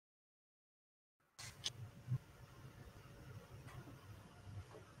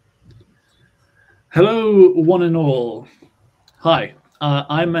Hello, one and all. Hi,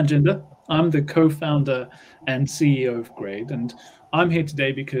 I'm Manjinder. I'm the co-founder and CEO of Grade, and I'm here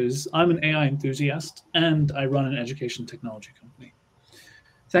today because I'm an AI enthusiast and I run an education technology company.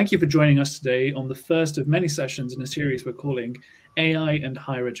 Thank you for joining us today on the first of many sessions in a series we're calling AI and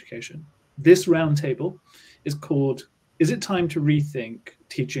Higher Education. This roundtable is called, Is It Time to Rethink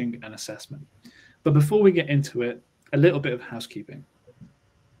Teaching and Assessment? But before we get into it, a little bit of housekeeping.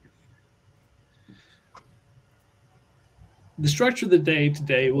 The structure of the day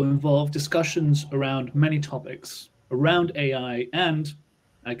today will involve discussions around many topics around AI, and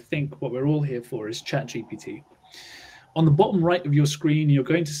I think what we're all here for is ChatGPT. On the bottom right of your screen, you're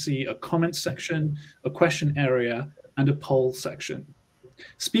going to see a comment section, a question area, and a poll section.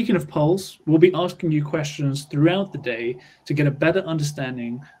 Speaking of polls, we'll be asking you questions throughout the day to get a better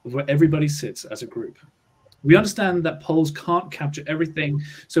understanding of where everybody sits as a group. We understand that polls can't capture everything,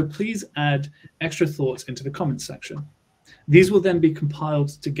 so please add extra thoughts into the comments section. These will then be compiled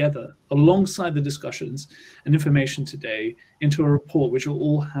together alongside the discussions and information today into a report which you'll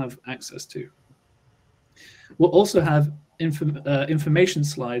all have access to. We'll also have information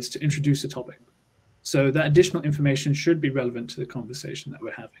slides to introduce the topic. So that additional information should be relevant to the conversation that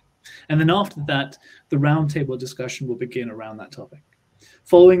we're having. And then after that, the roundtable discussion will begin around that topic.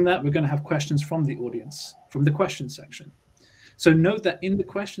 Following that, we're going to have questions from the audience, from the question section. So note that in the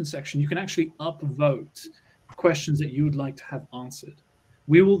question section, you can actually upvote questions that you would like to have answered.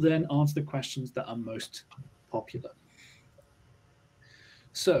 We will then answer the questions that are most popular.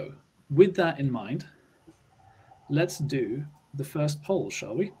 So with that in mind, let's do the first poll,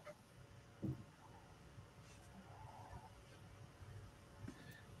 shall we?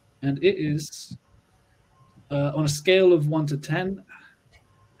 And it is on a scale of 1 to 10,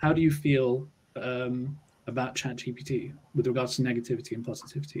 how do you feel about ChatGPT with regards to negativity and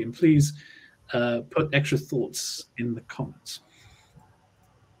positivity? And please put extra thoughts in the comments.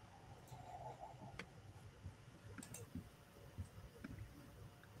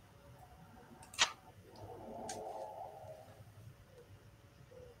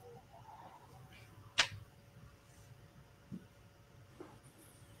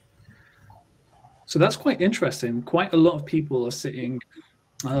 So that's quite interesting. Quite a lot of people are sitting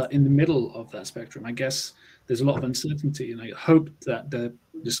in the middle of that spectrum. I guess there's a lot of uncertainty, and I hope that the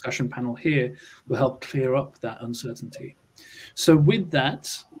discussion panel here will help clear up that uncertainty. So with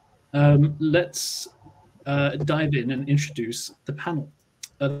that, let's dive in and introduce the panel.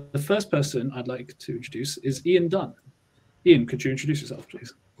 The first person I'd like to introduce is Ian Dunn. Ian, could you introduce yourself,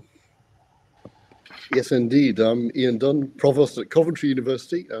 please? Yes, indeed. I'm Ian Dunn, Provost at Coventry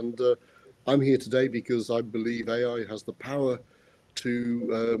University, and I'm here today because I believe AI has the power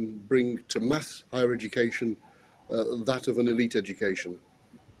to bring to mass higher education that of an elite education.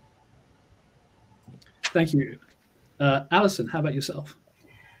 Thank you. Alison, how about yourself?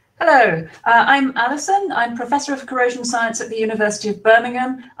 Hello, I'm Alison. I'm Professor of Corrosion Science at the University of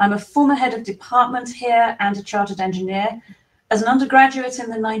Birmingham. I'm a former head of department here and a chartered engineer. As an undergraduate in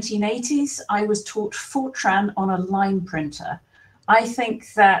the 1980s, I was taught Fortran on a line printer. I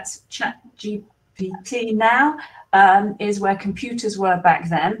think that ChatGPT now is where computers were back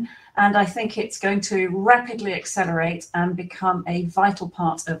then, and I think it's going to rapidly accelerate and become a vital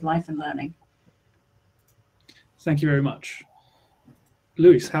part of life and learning. Thank you very much.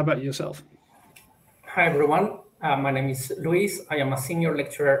 Luis, how about yourself? Hi, everyone. My name is Luis. I am a senior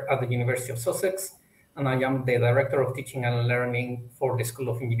lecturer at the University of Sussex, and I am the Director of Teaching and Learning for the School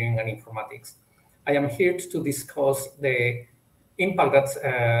of Engineering and Informatics. I am here to discuss the impact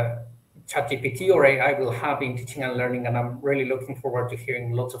that ChatGPT or AI will have in teaching and learning, and I'm really looking forward to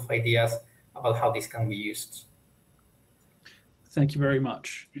hearing lots of ideas about how this can be used. Thank you very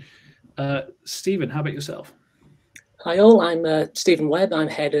much. Stephen, how about yourself? Hi all, I'm Stephen Webb. I'm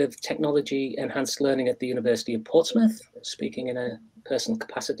Head of Technology Enhanced Learning at the University of Portsmouth, speaking in a personal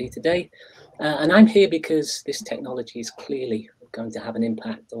capacity today. And I'm here because this technology is clearly going to have an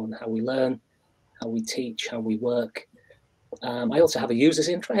impact on how we learn, how we teach, how we work. I also have a user's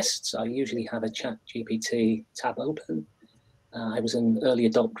interest, so I usually have a ChatGPT tab open. I was an early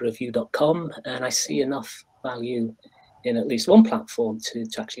adopter of U.com, and I see enough value in at least one platform to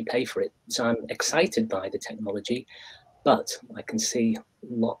actually pay for it. So I'm excited by the technology, but I can see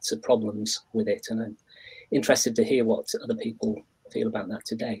lots of problems with it, and I'm interested to hear what other people feel about that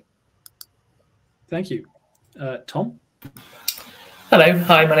today. Thank you. Tom? Hello,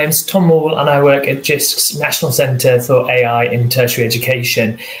 hi, my name's Tom Moore and I work at JISC's National Centre for AI in Tertiary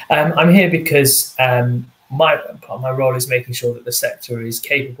Education. I'm here because part of my role is making sure that the sector is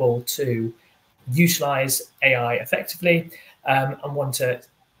capable to utilise AI effectively and want to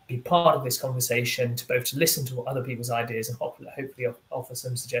be part of this conversation, to both to listen to other people's ideas and hopefully offer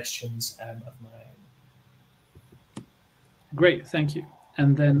some suggestions of my own. Great, thank you.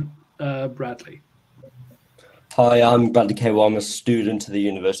 And then Bradley. Hi, I'm Bradley Caywell. I'm a student at the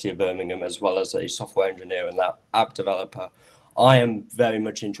University of Birmingham, as well as a software engineer and app developer. I am very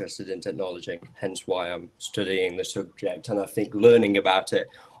much interested in technology, hence why I'm studying the subject. And I think learning about it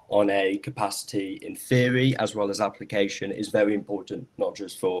on a capacity in theory as well as application is very important, not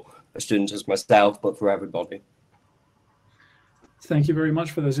just for a student as myself, but for everybody. Thank you very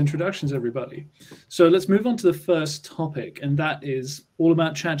much for those introductions, everybody. So let's move on to the first topic, and that is all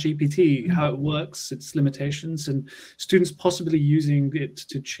about ChatGPT, how it works, its limitations, and students possibly using it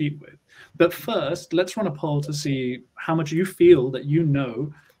to cheat with. But first, let's run a poll to see how much you feel that you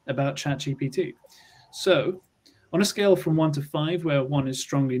know about ChatGPT. So on a scale from 1 to 5, where 1 is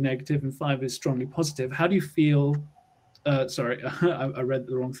strongly negative and 5 is strongly positive, how do you feel? Sorry, I read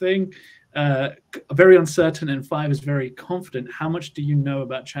the wrong thing. Very uncertain and 5 is very confident. How much do you know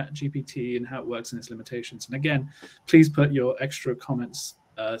about ChatGPT and how it works and its limitations? And again, please put your extra comments,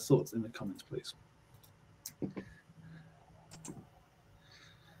 thoughts in the comments, please.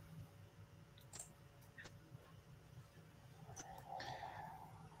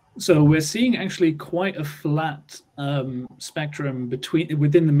 So we're seeing actually quite a flat spectrum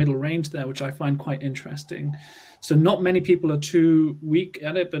within the middle range there, which I find quite interesting. So not many people are too weak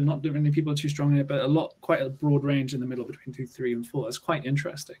at it, but not many people are too strong in it, but quite a broad range in the middle between 2, 3, and 4. That's quite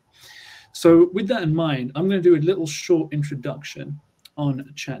interesting. So with that in mind, I'm going to do a little short introduction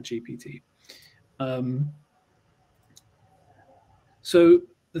on ChatGPT. So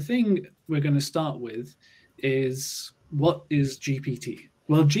the thing we're going to start with is, what is GPT?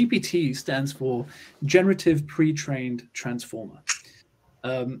 Well, GPT stands for Generative Pre-trained Transformer.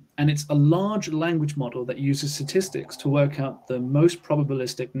 And it's a large language model that uses statistics to work out the most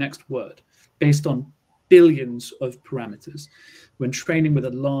probabilistic next word based on billions of parameters when training with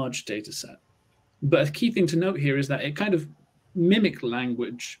a large data set. But a key thing to note here is that it kind of mimics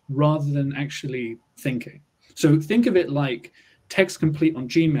language rather than actually thinking. So think of it like text complete on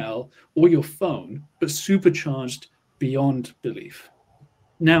Gmail or your phone, but supercharged beyond belief.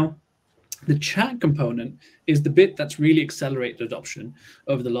 Now, the chat component is the bit that's really accelerated adoption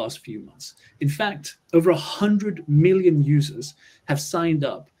over the last few months. In fact, over 100 million users have signed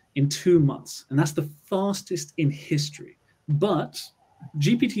up in 2 months, and that's the fastest in history. But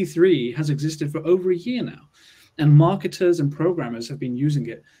GPT-3 has existed for over a year now, and marketers and programmers have been using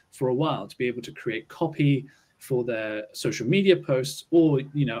it for a while to be able to create copy for their social media posts, or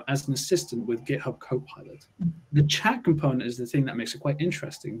as an assistant with GitHub Copilot. The chat component is the thing that makes it quite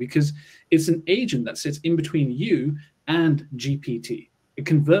interesting, because it's an agent that sits in between you and GPT. It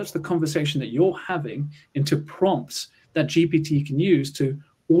converts the conversation that you're having into prompts that GPT can use to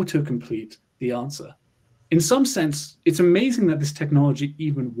autocomplete the answer. In some sense, it's amazing that this technology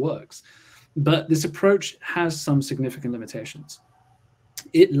even works, but this approach has some significant limitations.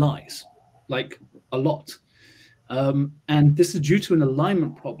 It lies, like a lot. And this is due to an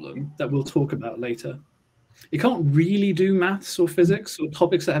alignment problem that we'll talk about later. It can't really do maths or physics or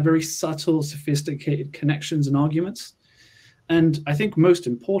topics that have very subtle, sophisticated connections and arguments. And I think most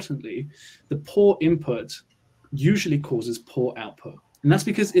importantly, the poor input usually causes poor output. And that's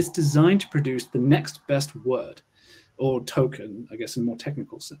because it's designed to produce the next best word, or token, I guess in a more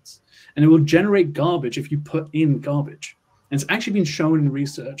technical sense. And it will generate garbage if you put in garbage. And it's actually been shown in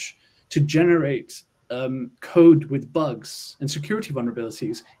research to generate code with bugs and security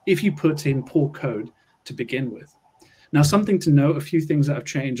vulnerabilities if you put in poor code to begin with. Now, something to note, a few things that have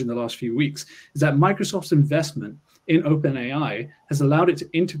changed in the last few weeks, is that Microsoft's investment in OpenAI has allowed it to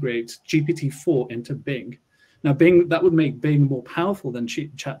integrate GPT-4 into Bing. Now, that would make Bing more powerful than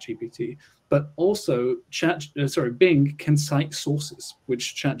ChatGPT, but also Bing can cite sources,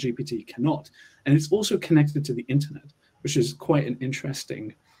 which ChatGPT cannot. And it's also connected to the internet, which is quite an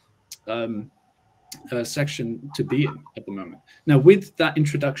interesting section to be in at the moment. Now, with that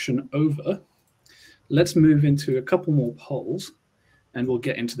introduction over, let's move into a couple more polls and we'll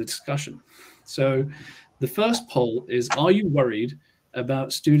get into the discussion. So the first poll is, are you worried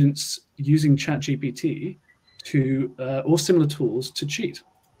about students using ChatGPT or similar tools to cheat?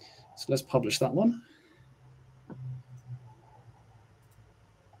 So let's publish that one.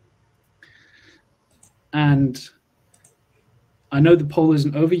 And I know the poll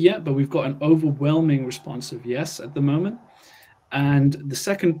isn't over yet, but we've got an overwhelming response of yes at the moment. And the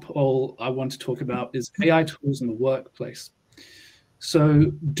second poll I want to talk about is AI tools in the workplace.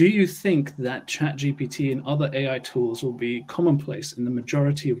 So do you think that ChatGPT and other AI tools will be commonplace in the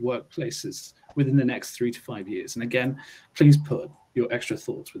majority of workplaces within the next 3 to 5 years? And again, please put your extra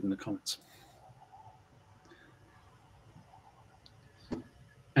thoughts within the comments.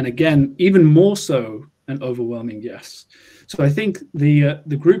 And again, even more so, an overwhelming yes. So I think the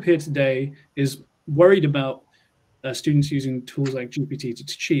group here today is worried about students using tools like GPT to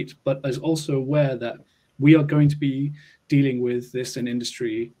cheat, but is also aware that we are going to be dealing with this in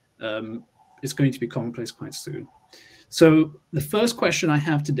industry. It's going to be commonplace quite soon. So the first question I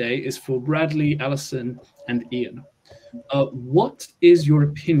have today is for Bradley, Alison, and Ian. What is your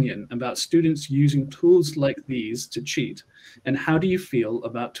opinion about students using tools like these to cheat? And how do you feel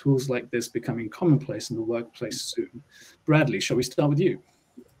about tools like this becoming commonplace in the workplace soon? Bradley, shall we start with you?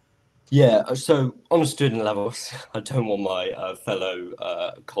 Yeah, so on a student level, I don't want my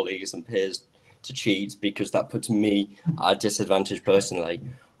fellow colleagues and peers to cheat because that puts me at a disadvantage personally.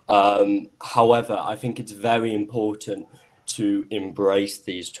 However, I think it's very important to embrace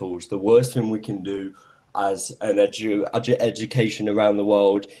these tools. The worst thing we can do as an education around the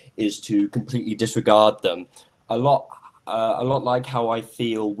world is to completely disregard them. A lot like how I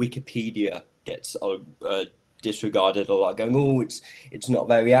feel Wikipedia gets disregarded a lot, going, oh, it's not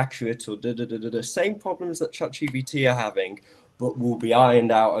very accurate, or the same problems that ChatGPT are having, but will be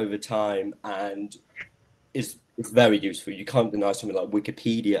ironed out over time and it's very useful. You can't deny something like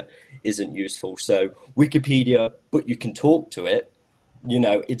Wikipedia isn't useful. So Wikipedia, but you can talk to it, you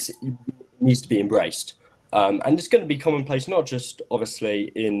know, it needs to be embraced. And it's going to be commonplace, not just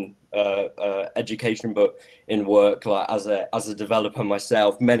obviously in education, but in work. Like as a developer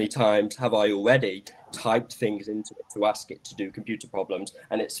myself, many times have I already typed things into it to ask it to do computer problems,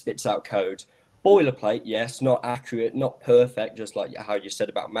 and it spits out code. Boilerplate, yes, not accurate, not perfect, just like how you said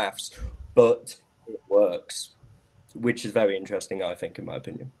about maths, but it works, which is very interesting, I think, in my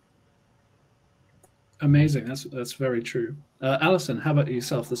opinion. Amazing. That's very true. Alison, how about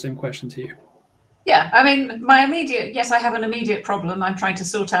yourself? The same question to you. Yeah, I mean, yes, I have an immediate problem. I'm trying to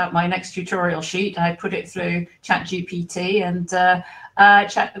sort out my next tutorial sheet. I put it through ChatGPT and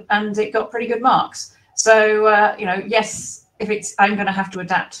it got pretty good marks. So, you know, yes, I'm going to have to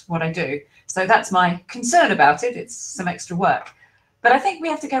adapt what I do. So that's my concern about it. It's some extra work. But I think we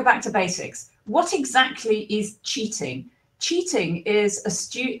have to go back to basics. What exactly is cheating? Cheating is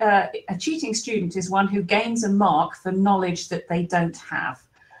a cheating student is one who gains a mark for knowledge that they don't have.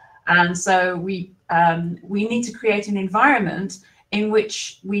 And so we need to create an environment in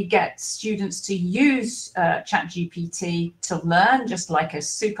which we get students to use ChatGPT to learn, just like a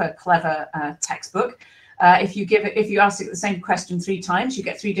super clever textbook. If you ask it the same question 3 times, you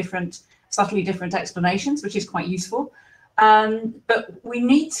get 3 subtly different explanations, which is quite useful. But we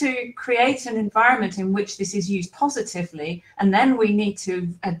need to create an environment in which this is used positively, and then we need to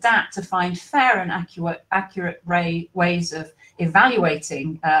adapt to find fair and accurate ways of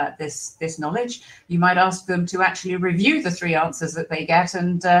evaluating this knowledge. You might ask them to actually review the 3 answers that they get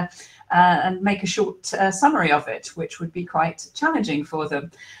and make a short summary of it, which would be quite challenging for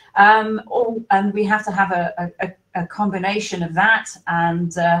them. And we have to have a combination of that,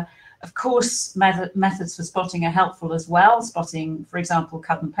 and of course, methods for spotting are helpful as well, spotting, for example,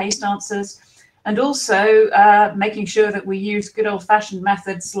 cut and paste answers, and also making sure that we use good old-fashioned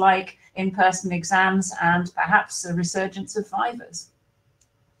methods like in-person exams and perhaps a resurgence of Fivers.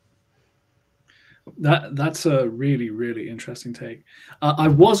 That's a really, really interesting take. I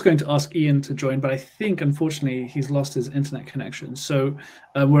was going to ask Ian to join, but I think, unfortunately, he's lost his internet connection. So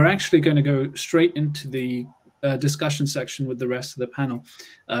we're actually going to go straight into the discussion section with the rest of the panel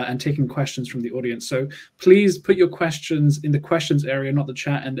and taking questions from the audience. So please put your questions in the questions area, not the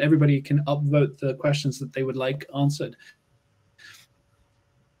chat, and everybody can upvote the questions that they would like answered.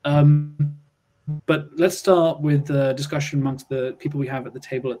 But let's start with the discussion amongst the people we have at the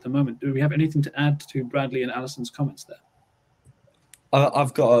table at the moment. Do we have anything to add to Bradley and Alison's comments there?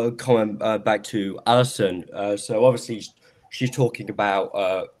 I've got a comment back to Alison. So obviously she's talking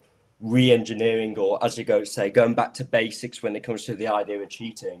about re-engineering, or as you say, going back to basics when it comes to the idea of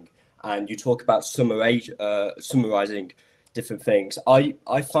cheating. And you talk about summarizing different things.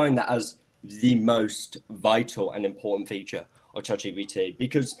 I find that as the most vital and important feature of ChatGPT,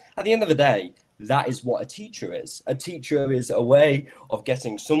 because at the end of the day, that is what a teacher is. A teacher is a way of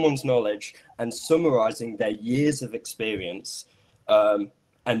getting someone's knowledge and summarizing their years of experience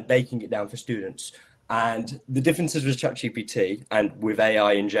and breaking it down for students. And the differences with ChatGPT and with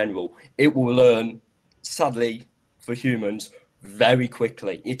AI in general, it will learn, sadly for humans, very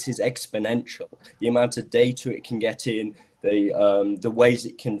quickly. It is exponential. The amount of data it can get in, the ways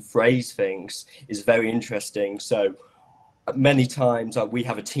it can phrase things is very interesting. So many times we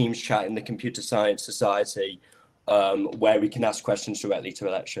have a Teams chat in the Computer Science Society where we can ask questions directly to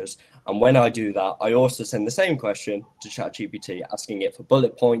lecturers. And when I do that, I also send the same question to ChatGPT, asking it for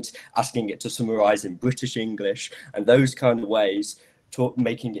bullet points, asking it to summarize in British English, and those kind of ways, to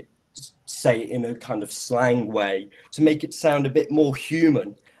making it say in a kind of slang way to make it sound a bit more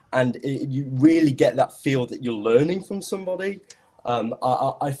human. And you really get that feel that you're learning from somebody.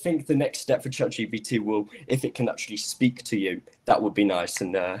 I think the next step for ChatGPT will, if it can actually speak to you, that would be nice.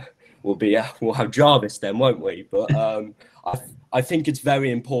 And we'll have Jarvis then, won't we? But I think it's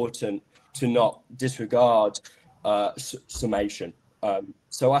very important to not disregard summation.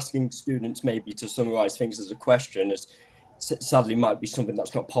 So asking students maybe to summarize things as a question is sadly might be something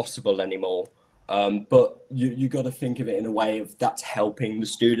that's not possible anymore. But you got to think of it in a way of that's helping the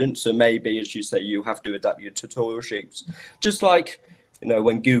students. So maybe, as you say, you have to adapt your tutorial sheets, just like, you know,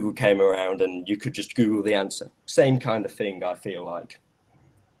 when Google came around and you could just Google the answer. Same kind of thing, I feel like.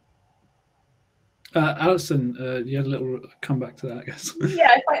 Alison, you had a little comeback to that, I guess.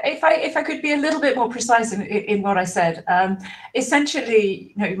 Yeah, if I could be a little bit more precise in what I said.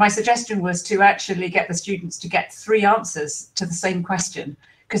 Essentially, you know, my suggestion was to actually get the students to get 3 answers to the same question,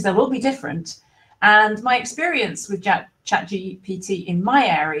 because they'll all be different. And my experience with ChatGPT in my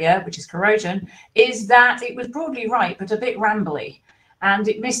area, which is corrosion, is that it was broadly right, but a bit rambly, and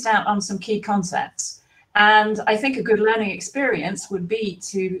it missed out on some key concepts. And I think a good learning experience would be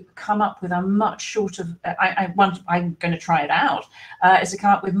to come up with a much shorter, I'm going to try it out, is to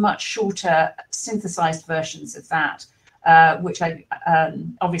come up with much shorter synthesized versions of that, which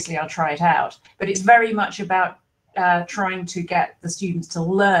obviously I'll try it out. But it's very much about trying to get the students to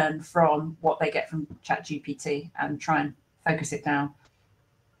learn from what they get from ChatGPT and try and focus it down.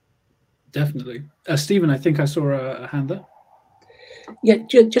 Definitely. Stephen, I think I saw a hand there. Yeah,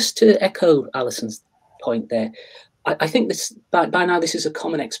 just to echo Alison's point there, I think this by now this is a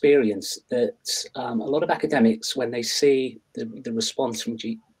common experience that a lot of academics, when they see the response from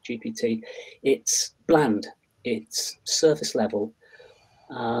GPT, it's bland, it's surface level,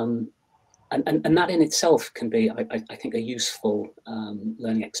 and that in itself can be, I think, a useful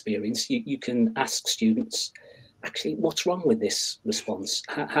learning experience. You can ask students, actually, what's wrong with this response?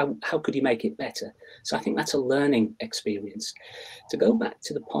 How could you make it better? So I think that's a learning experience. To go back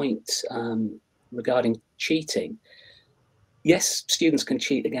to the point regarding cheating, yes, students can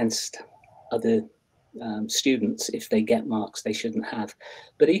cheat against other students if they get marks they shouldn't have.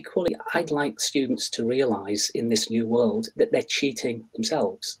 But equally, I'd like students to realise in this new world that they're cheating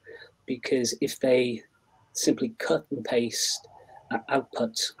themselves, because if they simply cut and paste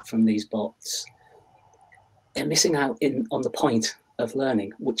output from these bots, they're missing out on the point of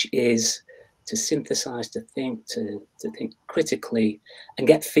learning, which is to synthesize, to think critically, and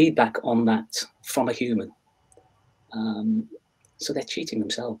get feedback on that from a human. So they're cheating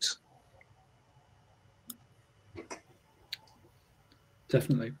themselves.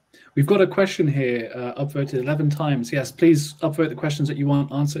 Definitely. We've got a question here, upvoted 11 times. Yes, please upvote the questions that you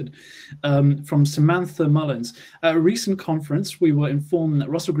want answered. From Samantha Mullins. At a recent conference, we were informed that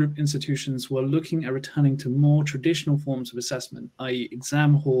Russell Group institutions were looking at returning to more traditional forms of assessment, i.e.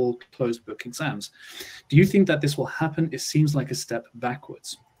 exam hall, closed book exams. Do you think that this will happen? It seems like a step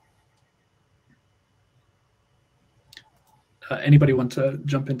backwards. Anybody want to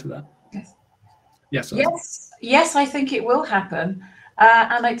jump into that? Yes. Yes, I think it will happen.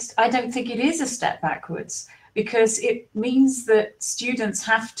 And I don't think it is a step backwards, because it means that students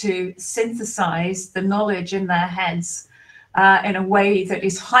have to synthesize the knowledge in their heads in a way that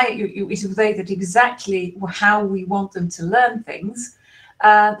is exactly how we want them to learn things,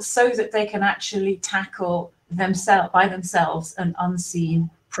 so that they can actually tackle by themselves an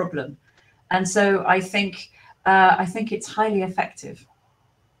unseen problem. And so I think it's highly effective,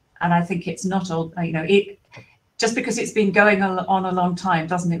 and I think it's not all, just because it's been going on a long time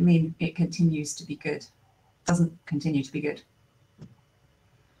doesn't it mean it continues to be good. Doesn't continue to be good.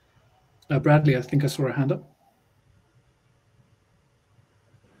 Bradley, I think I saw a hand up.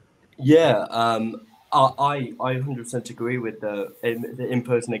 Yeah, I 100% agree with the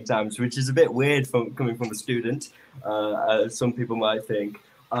in-person exams, which is a bit weird coming from a student. Some people might think.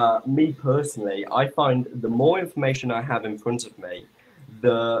 Me personally, I find the more information I have in front of me,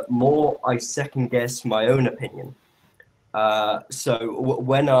 the more I second guess my own opinion. So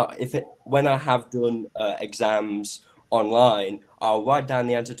when I have done exams online, I'll write down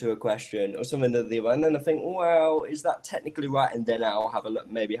the answer to a question or something of the other, and then I think, well, is that technically right? And then I'll have a look,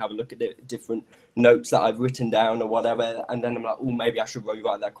 maybe have a look at the different notes that I've written down or whatever, and then I'm like, oh, maybe I should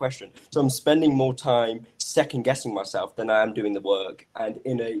rewrite that question. So I'm spending more time second guessing myself than I am doing the work. And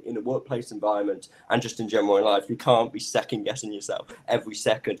in a workplace environment and just in general in life, you can't be second guessing yourself every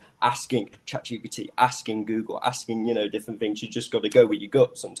second, asking ChatGPT, asking Google, asking, you know, different things. You just got to go with your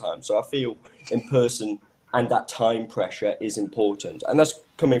gut sometimes. So I feel in person and that time pressure is important. And that's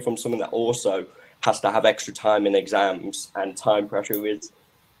coming from someone that also has to have extra time in exams, and time pressure is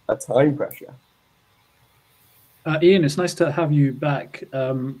a time pressure. Ian, it's nice to have you back.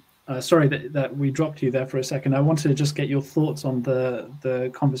 Sorry that we dropped you there for a second. I wanted to just get your thoughts on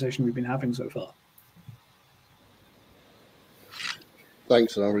the conversation we've been having so far.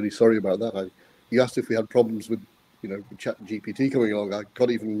 Thanks, and I'm really sorry about that. You asked if we had problems with, you know, ChatGPT coming along. I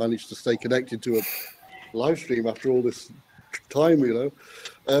can't even manage to stay connected to a live stream after all this time, you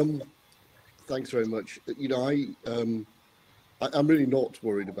know. Thanks very much. You know, I'm really not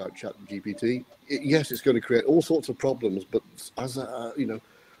worried about ChatGPT. Yes, it's going to create all sorts of problems, but as you know,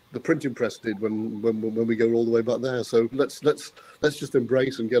 the printing press did when we go all the way back there. So let's just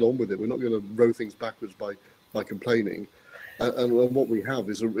embrace and get on with it. We're not going to row things backwards by complaining. And what we have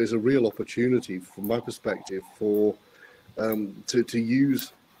is a real opportunity, from my perspective, for to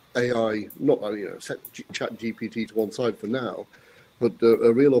use AI, not, you know, set ChatGPT to one side for now, but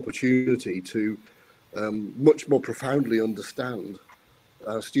a real opportunity to much more profoundly understand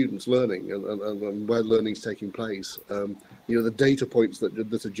students' learning and where learning is taking place. You know, the data points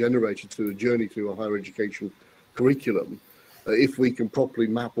that are generated through the journey through a higher education curriculum. If we can properly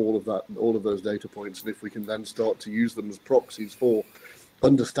map all of those data points, and if we can then start to use them as proxies for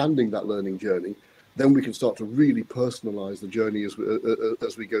understanding that learning journey, then we can start to really personalize the journey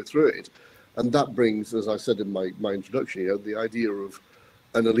as we go through it. And that brings, as I said in my introduction, you know, the idea of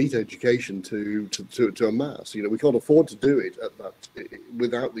an elite education to a mass. You know, we can't afford to do it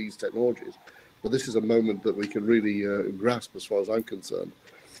without these technologies. But this is a moment that we can really grasp, as far as I'm concerned.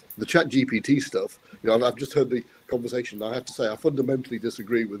 The ChatGPT stuff, you know, I've just heard the conversation. I have to say, I fundamentally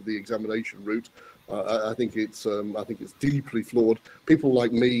disagree with the examination route. I think it's deeply flawed. People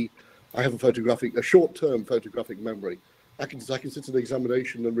like me, I have a short-term photographic memory. I can sit in an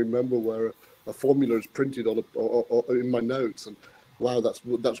examination and remember where a formula is printed in my notes, and wow,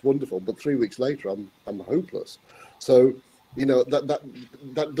 that's wonderful. But 3 weeks later, I'm hopeless. So, you know,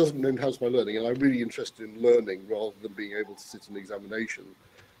 that doesn't enhance my learning, and I'm really interested in learning rather than being able to sit in an examination.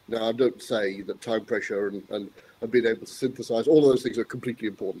 Now, I don't say that time pressure and being able to synthesize, all of those things are completely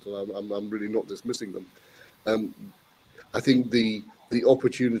important, and I'm really not dismissing them. I think the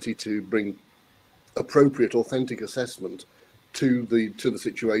opportunity to bring appropriate, authentic assessment to the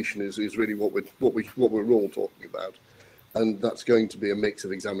situation is really what we're all talking about, and that's going to be a mix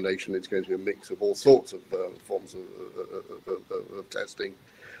of examination. It's going to be a mix of all sorts of forms of testing,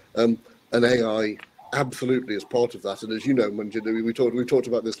 and AI absolutely is part of that. And as you know, we talked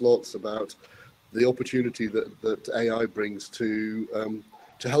about this lots, about the opportunity that AI brings to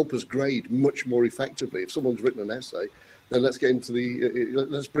help us grade much more effectively. If someone's written an essay, then let's get into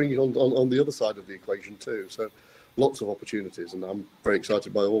let's bring it on the other side of the equation too. So lots of opportunities, and I'm very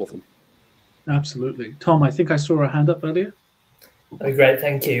excited by all of them. Absolutely. Tom, I think I saw a hand up earlier. Oh, great,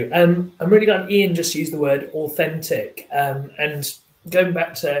 thank you. I'm really glad Ian just used the word authentic, and going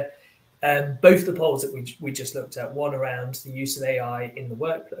back to both the polls that we just looked at, one around the use of AI in the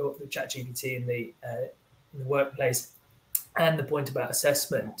workplace, the ChatGPT in the workplace, and the point about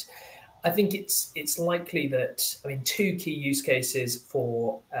assessment. I think it's likely that, I mean, two key use cases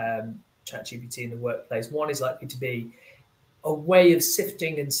for ChatGPT in the workplace. One is likely to be a way of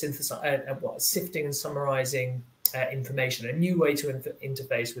sifting and sifting and summarizing information, a new way to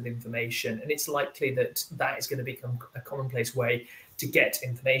interface with information, and it's likely that is going to become a commonplace way to get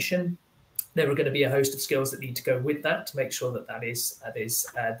information. There are going to be a host of skills that need to go with that to make sure that is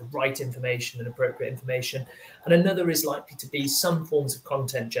the right information and appropriate information. And another is likely to be some forms of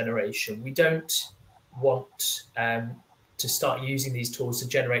content generation. We don't want to start using these tools to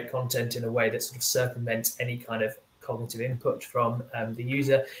generate content in a way that sort of circumvents any kind of cognitive input from the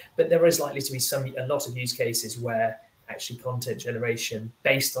user, but there is likely to be a lot of use cases where actually content generation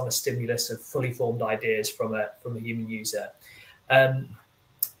based on a stimulus of fully formed ideas from a human user,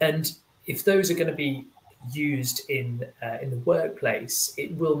 and if those are going to be used in the workplace,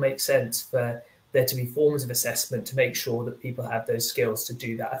 it will make sense for there to be forms of assessment to make sure that people have those skills to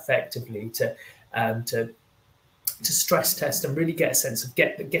do that effectively, to to stress test and really get a sense of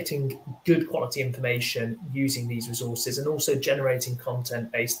getting good quality information using these resources, and also generating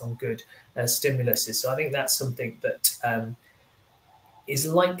content based on good stimuluses. So I think that's something that is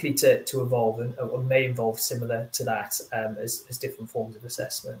likely to evolve, and or may evolve similar to that as different forms of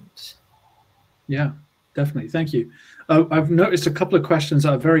assessment. Yeah, definitely. Thank you. I've noticed a couple of questions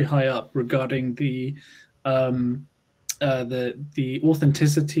that are very high up regarding the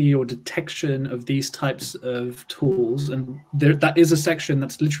authenticity or detection of these types of tools, and that is a section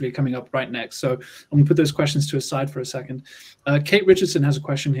that's literally coming up right next. So I'm going to put those questions to a side for a second. Kate Richardson has a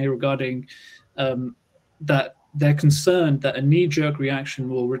question here regarding that they're concerned that a knee-jerk reaction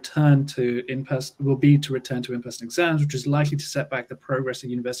will be to return to in-person exams, which is likely to set back the progress that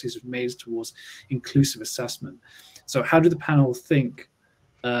universities have made towards inclusive assessment. So how do the panel think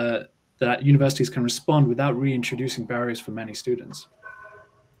that universities can respond without reintroducing barriers for many students?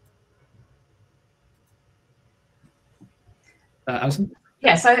 Alison?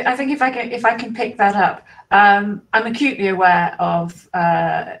 Yes, I think if I can pick that up, I'm acutely aware of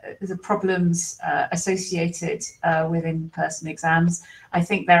the problems associated with in-person exams. I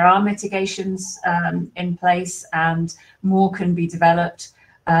think there are mitigations in place, and more can be developed.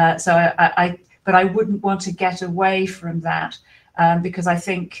 But I wouldn't want to get away from that because I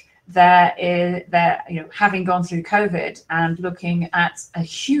think having gone through COVID and looking at a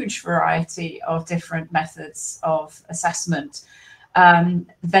huge variety of different methods of assessment,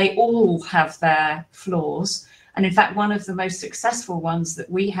 they all have their flaws. And in fact, one of the most successful ones that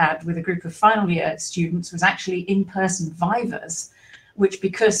we had with a group of final year students was actually in-person vivas, which,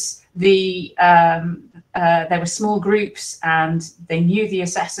 because there were small groups and they knew the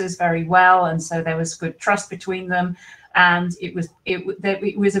assessors very well, and so there was good trust between them, and it was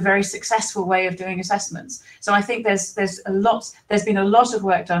a very successful way of doing assessments. So I think there's been a lot of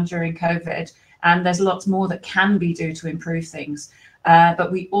work done during COVID, and there's lots more that can be done to improve things.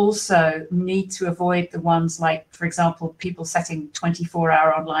 But we also need to avoid the ones like, for example, people setting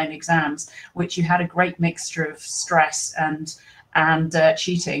 24-hour online exams, which you had a great mixture of stress and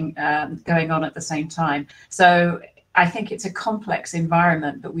cheating going on at the same time. So I think it's a complex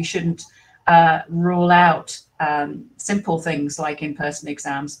environment, but we shouldn't rule out simple things like in-person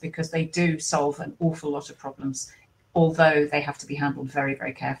exams, because they do solve an awful lot of problems, although they have to be handled very,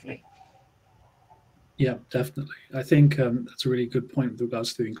 very carefully. Yeah, definitely. I think that's a really good point with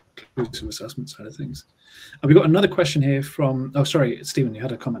regards to the inclusive assessment side of things. We've got another question here from, oh, sorry, Stephen, you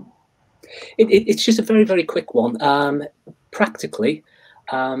had a comment. It's just a very, very quick one. Practically,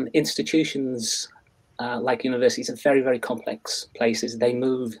 institutions like universities are very, very complex places. They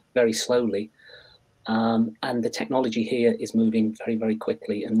move very slowly. And the technology here is moving very, very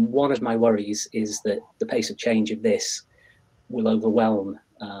quickly. And one of my worries is that the pace of change of this will overwhelm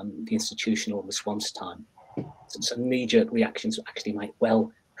the institutional response time. So knee-jerk reactions actually might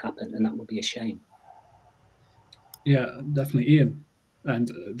well happen, and that would be a shame. Yeah, definitely, Ian.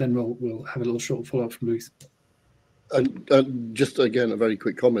 And then we'll have a little short follow-up from Louise. And just again, a very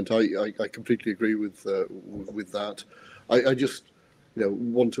quick comment. I completely agree with that. I just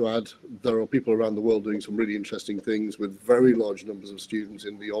want to add, there are people around the world doing some really interesting things with very large numbers of students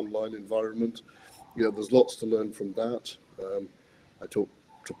in the online environment. There's lots to learn from that. I talked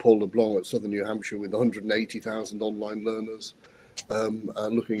to Paul LeBlanc at Southern New Hampshire with 180,000 online learners,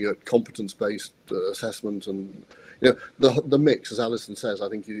 and looking at competence-based assessment, and the mix, as Alison says, I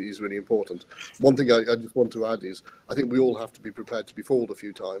think is really important. One thing I just want to add is I think we all have to be prepared to be fooled a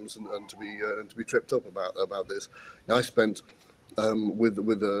few times and to be tripped up about this. I spent with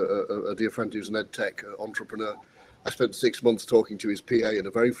a dear friend who's an ed tech entrepreneur. I spent 6 months talking to his PA in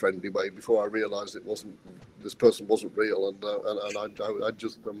a very friendly way before I realised this person wasn't real, and I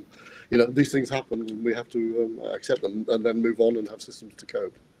just these things happen, and we have to accept them and then move on and have systems to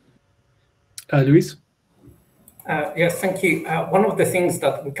cope. Louise? Yes, thank you. One of the things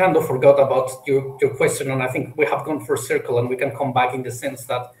that we kind of forgot about your question, and I think we have gone full circle, and we can come back in the sense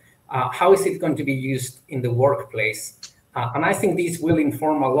that how is it going to be used in the workplace? And I think these will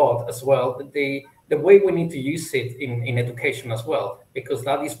inform a lot as well, the way we need to use it in education as well, because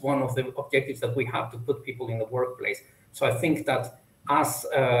that is one of the objectives that we have, to put people in the workplace. So I think that as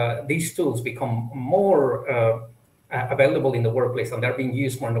these tools become more available in the workplace and they're being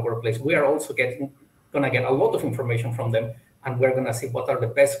used more in the workplace, we are also going to get a lot of information from them, and we're going to see what are the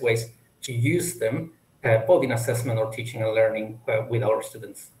best ways to use them, both in assessment or teaching and learning with our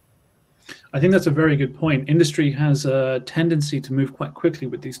students. I think that's a very good point. Industry has a tendency to move quite quickly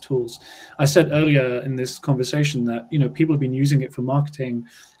with these tools. I said earlier in this conversation that people have been using it for marketing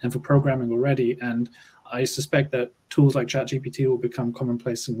and for programming already, and I suspect that tools like ChatGPT will become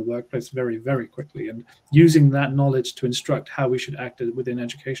commonplace in the workplace very, very quickly. And using that knowledge to instruct how we should act within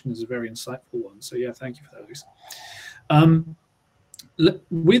education is a very insightful one. So yeah, thank you for that, Luis.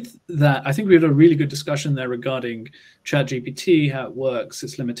 With that, I think we had a really good discussion there regarding ChatGPT, how it works,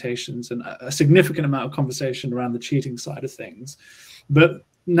 its limitations, and a significant amount of conversation around the cheating side of things. But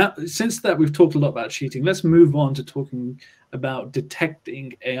now, since that we've talked a lot about cheating, let's move on to talking about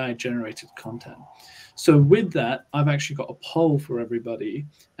detecting AI-generated content. So with that, I've actually got a poll for everybody,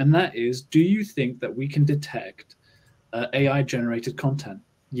 and that is, do you think that we can detect AI-generated content?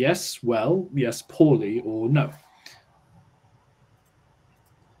 Yes, well, yes, poorly, or no?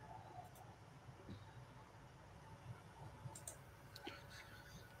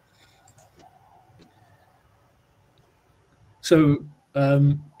 So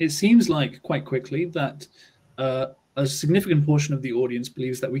it seems like quite quickly that a significant portion of the audience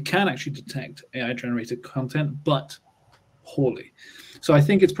believes that we can actually detect AI-generated content, but poorly. So I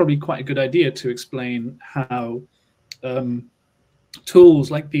think it's probably quite a good idea to explain how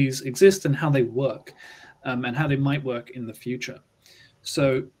tools like these exist and how they work, and how they might work in the future.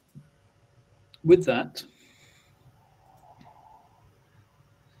 So with that,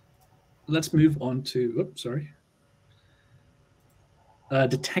 let's move on to,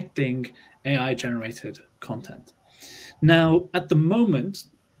 detecting AI-generated content. Now, at the moment,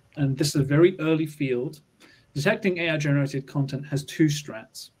 and this is a very early field, detecting AI-generated content has two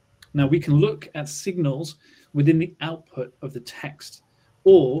strands. Now, we can look at signals within the output of the text,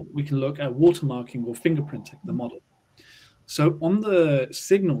 or we can look at watermarking or fingerprinting the model. So on the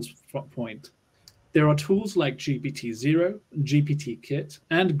signals point, there are tools like GPT-0, GPT-Kit,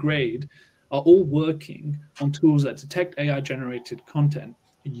 and Grade are all working on tools that detect AI-generated content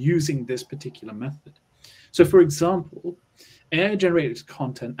using this particular method. So for example, AI-generated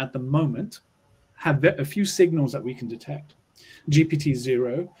content at the moment have a few signals that we can detect.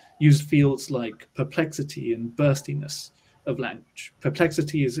 GPT-0 uses fields like perplexity and burstiness of language.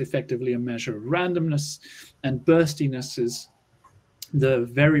 Perplexity is effectively a measure of randomness, and burstiness is the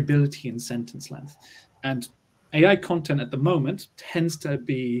variability in sentence length. And AI content at the moment tends to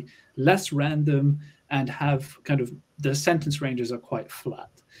be less random and have kind of, the sentence ranges are quite flat.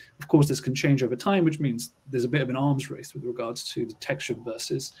 Of course, this can change over time, which means there's a bit of an arms race with regards to the texture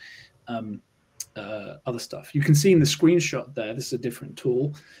versus other stuff. You can see in the screenshot there, this is a different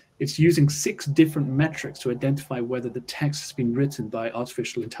tool. It's using 6 different metrics to identify whether the text has been written by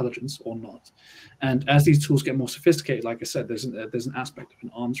artificial intelligence or not. And as these tools get more sophisticated, like I said, there's an aspect of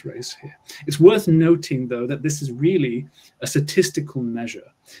an arms race here. It's worth noting, though, that this is really a statistical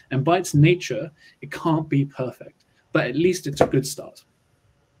measure. And by its nature, it can't be perfect, but at least it's a good start.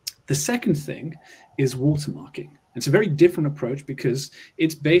 The second thing is watermarking. It's a very different approach because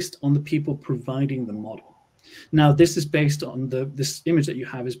it's based on the people providing the model. Now, this is based on this image that you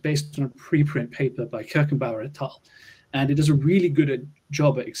have is based on a preprint paper by Kirchenbauer et al. And it does a really good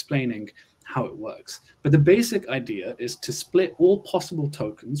job at explaining how it works. But the basic idea is to split all possible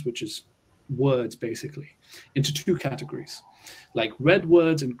tokens, which is words basically, into 2 categories, like red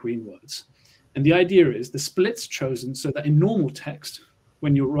words and green words. And the idea is the split's chosen so that in normal text,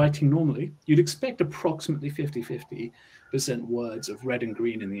 when you're writing normally, you'd expect approximately 50-50% words of red and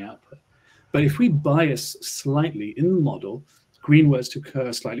green in the output. But if we bias slightly in the model, green words to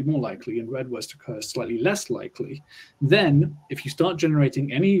occur slightly more likely and red words to occur slightly less likely, then if you start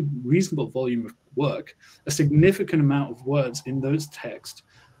generating any reasonable volume of work, a significant amount of words in those texts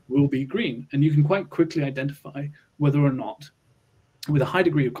will be green. And you can quite quickly identify whether or not, with a high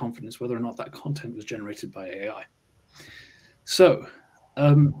degree of confidence, whether or not that content was generated by AI. So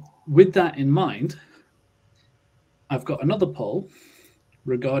with that in mind, I've got another poll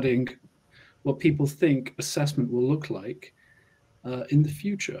regarding what people think assessment will look like in the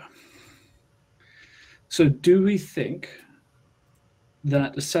future. So do we think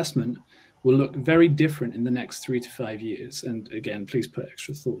that assessment will look very different in the next 3 to 5 years? And again, please put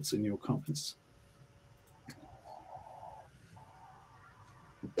extra thoughts in your comments.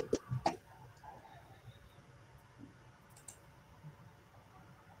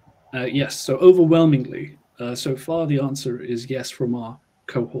 Yes, so overwhelmingly, so far the answer is yes from our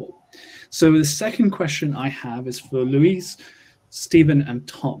cohort. So the second question I have is for Luis, Stephen, and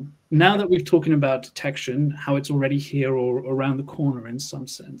Tom. Now that we're talking about detection, how it's already here or around the corner in some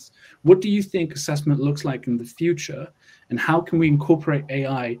sense, what do you think assessment looks like in the future, and how can we incorporate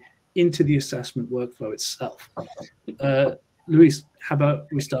AI into the assessment workflow itself? Luis, how about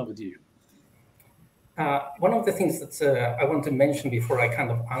we start with you? one of the things that I want to mention before I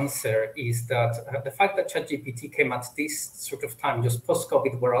kind of answer is that the fact that ChatGPT came at this sort of time, just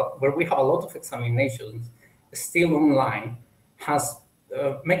post-COVID, where we have a lot of examinations still online, has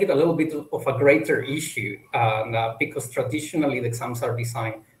made it a little bit of a greater issue because traditionally the exams are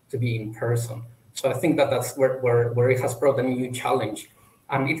designed to be in person. So I think that that's where it has brought a new challenge,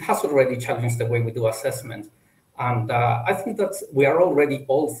 and it has already challenged the way we do assessment. And I think that we are already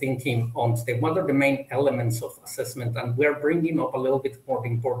all thinking on what are the main elements of assessment, and we're bringing up a little bit more the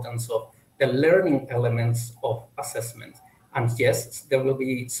importance of the learning elements of assessment. And yes, there will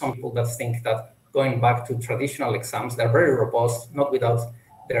be some people that think that going back to traditional exams, they're very robust, not without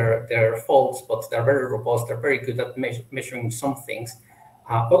their faults, but they're very robust, they're very good at measuring some things.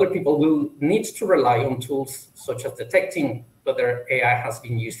 Other people will need to rely on tools such as detecting whether AI has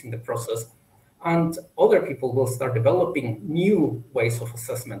been used in the process. And other people will start developing new ways of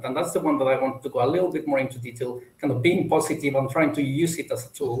assessment. And that's the one that I want to go a little bit more into detail, kind of being positive and trying to use it as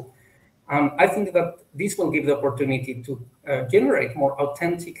a tool. I think that this will give the opportunity to generate more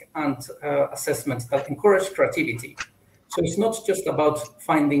authentic and assessments that encourage creativity. So it's not just about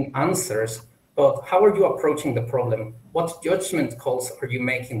finding answers, but how are you approaching the problem? What judgment calls are you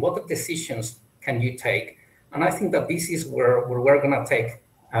making? What decisions can you take? And I think that this is where we're going to take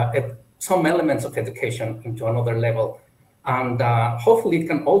some elements of education into another level. And hopefully it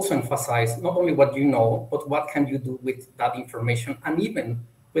can also emphasize not only what you know, but what can you do with that information, and even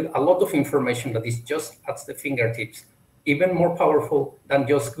with a lot of information that is just at the fingertips, even more powerful than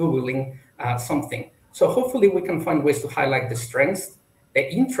just Googling something. So hopefully we can find ways to highlight the strengths, the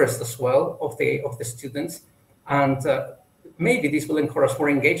interest as well of the students, and maybe this will encourage more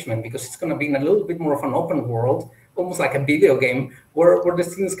engagement, because it's going to be in a little bit more of an open world, almost like a video game, where the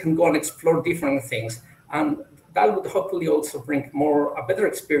students can go and explore different things. And that would hopefully also bring a better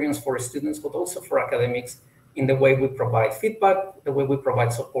experience for students, but also for academics, in the way we provide feedback, the way we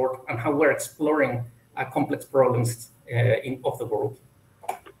provide support, and how we're exploring complex problems of the world.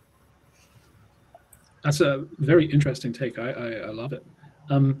 That's a very interesting take. I love it.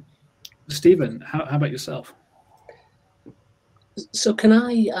 Stephen, how about yourself? So can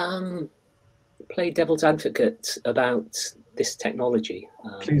I play devil's advocate about this technology?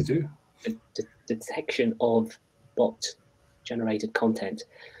 Please do. The detection of bot-generated content.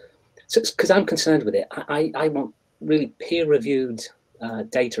 So, because I'm concerned with it, I want really peer-reviewed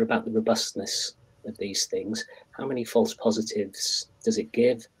data about the robustness of these things. How many false positives does it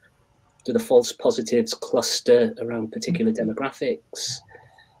give? Do the false positives cluster around particular demographics?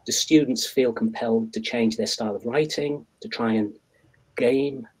 Do students feel compelled to change their style of writing to try and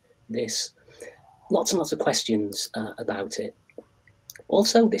game this? Lots and lots of questions about it.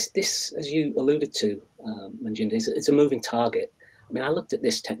 Also, this, as you alluded to, Manjinder, it's a moving target. I mean, I looked at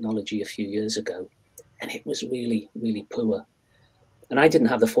this technology a few years ago, and it was really, really poor. And I didn't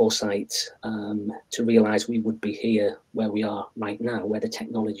have the foresight to realize we would be here where we are right now, where the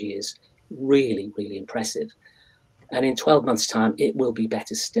technology is really, really impressive. And in 12 months' time, it will be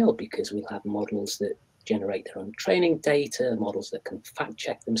better still, because we'll have models that generate their own training data, models that can fact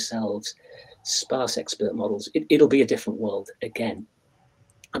check themselves, sparse expert models. It'll be a different world again.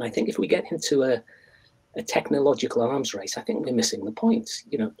 And I think if we get into a technological arms race, I think we're missing the point.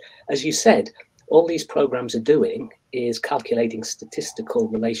 You know, as you said, all these programs are doing is calculating statistical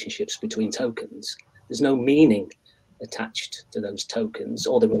relationships between tokens. There's no meaning attached to those tokens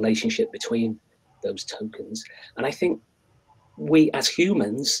or the relationship between those tokens. And I think we as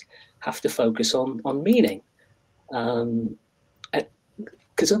humans have to focus on meaning. Because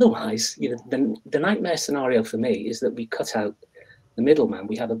otherwise, you know, the nightmare scenario for me is that we cut out the middleman.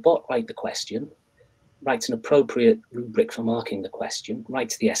 We have a bot write the question, writes an appropriate rubric for marking the question,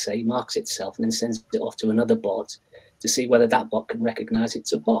 writes the essay, marks itself, and then sends it off to another bot to see whether that bot can recognize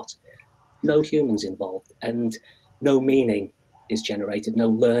it's a bot. No humans involved, and no meaning is generated, no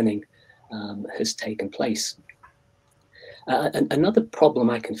learning has taken place. Another problem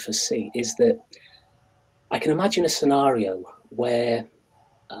I can foresee is that I can imagine a scenario where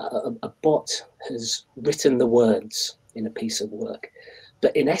a bot has written the words in a piece of work,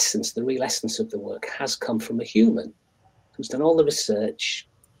 but in essence, the real essence of the work has come from a human who's done all the research,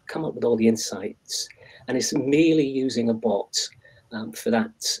 come up with all the insights, and is merely using a bot for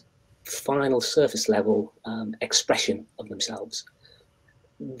that final surface level expression of themselves.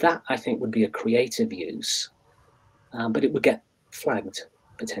 That, I think, would be a creative use, but it would get flagged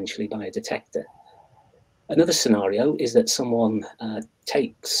potentially by a detector. Another scenario is that someone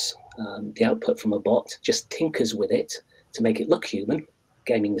takes the output from a bot, just tinkers with it to make it look human,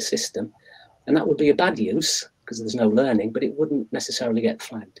 gaming the system. And that would be a bad use, because there's no learning, but it wouldn't necessarily get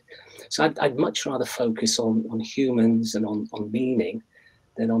flagged. So I'd much rather focus on humans and on meaning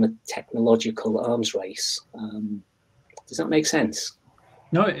than on a technological arms race. Does that make sense?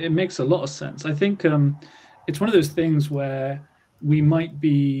 No, it makes a lot of sense. I think it's one of those things where we might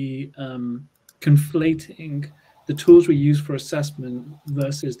be conflating the tools we use for assessment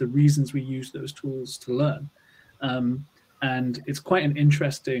versus the reasons we use those tools to learn. And it's quite an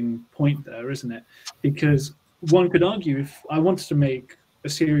interesting point there, isn't it? Because one could argue, if I wanted to make a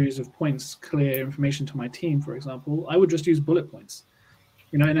series of points clear information to my team, for example, I would just use bullet points.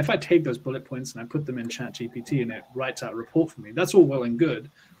 You know, and if I take those bullet points and I put them in ChatGPT and it writes out a report for me, that's all well and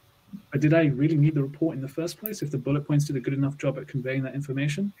good. But did I really need the report in the first place if the bullet points did a good enough job at conveying that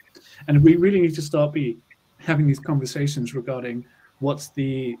information? And we really need to start having these conversations regarding what's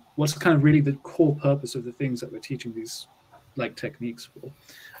kind of really the core purpose of the things that we're teaching these like techniques for.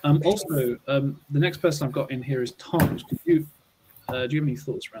 Also, the next person I've got in here is Tom. Do you have any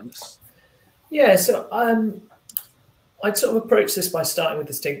thoughts around this? Yeah, so I'd sort of approach this by starting with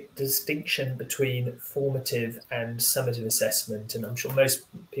the distinction between formative and summative assessment. And I'm sure most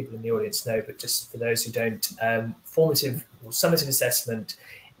people in the audience know, but just for those who don't, formative or summative assessment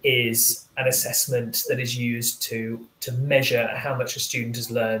is an assessment that is used to measure how much a student has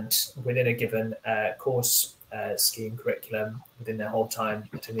learned within a given course scheme, curriculum, within their whole time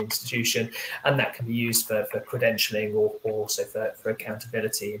at an institution, and that can be used for credentialing or also for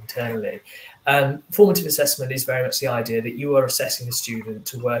accountability internally. Formative assessment is very much the idea that you are assessing a student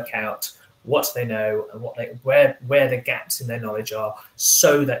to work out what they know and where the gaps in their knowledge are,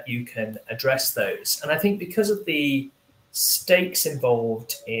 so that you can address those. And I think because of the stakes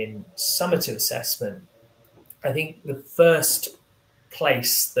involved in summative assessment, I think the first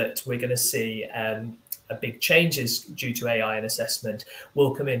place that we're going to see a big changes due to AI and assessment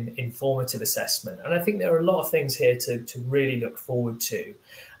will come in formative assessment. And I think there are a lot of things here to really look forward to.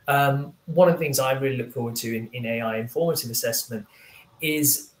 One of the things I really look forward to in AI and formative assessment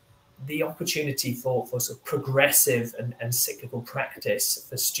is the opportunity for sort of progressive and cyclical practice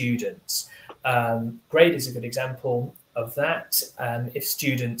for students. Grade is a good example of that. If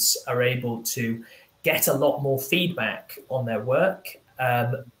students are able to get a lot more feedback on their work,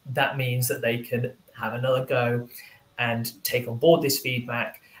 that means that they can have another go and take on board this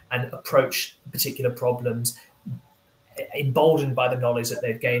feedback and approach particular problems emboldened by the knowledge that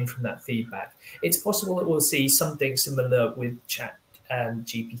they've gained from that feedback. It's possible that we'll see something similar with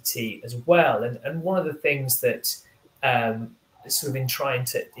ChatGPT as well. And one of the things that sort of in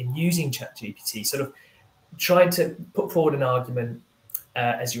using ChatGPT, sort of trying to put forward an argument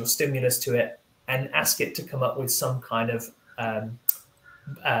as your stimulus to it and ask it to come up with some kind of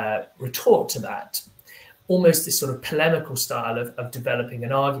retort to that, almost this sort of polemical style of developing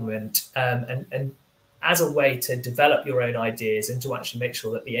an argument, and as a way to develop your own ideas and to actually make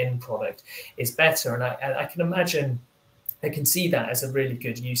sure that the end product is better. And I can imagine, I can see that as a really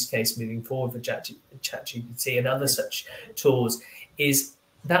good use case moving forward for ChatGPT and other such tools, is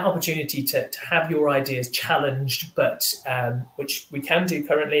that opportunity to have your ideas challenged, but which we can do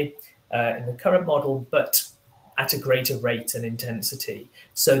currently in the current model, but at a greater rate and intensity,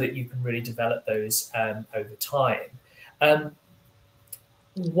 so that you can really develop those over time.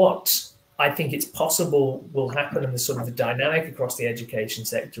 What I think it's possible will happen in the sort of the dynamic across the education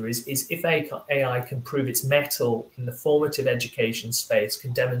sector is if AI can prove its mettle in the formative education space,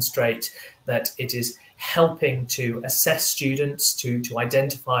 can demonstrate that it is helping to assess students, to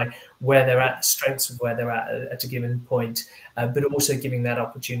identify where they're at, the strengths of where they're at a given point, but also giving that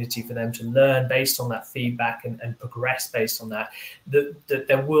opportunity for them to learn based on that feedback and progress based on that, that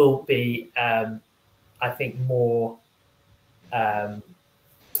there will be, I think, more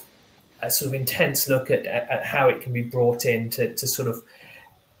a sort of intense look at how it can be brought in to sort of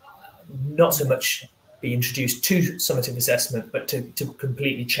not so much be introduced to summative assessment, but to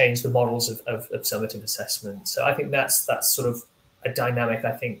completely change the models of summative assessment. So I think that's sort of a dynamic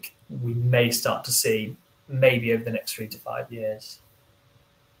I think we may start to see maybe over the next 3 to 5 years.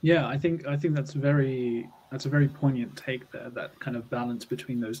 Yeah, I think that's a very poignant take there. That kind of balance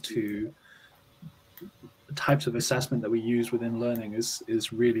between those two types of assessment that we use within learning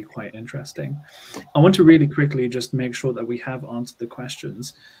is really quite interesting. I want to really quickly just make sure that we have answered the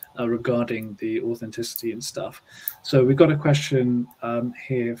questions regarding the authenticity and stuff. So we've got a question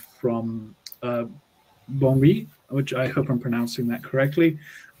here from Bonri, which I hope I'm pronouncing that correctly.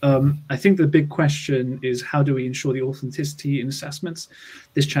 I think the big question is, how do we ensure the authenticity in assessments?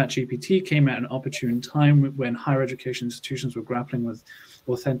 This ChatGPT came at an opportune time when higher education institutions were grappling with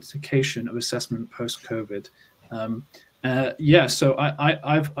authentication of assessment post-COVID. Yeah, so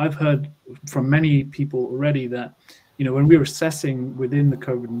I've heard from many people already that, you know, when we were assessing within the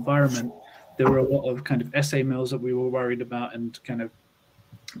COVID environment, there were a lot of kind of essay mills that we were worried about, and kind of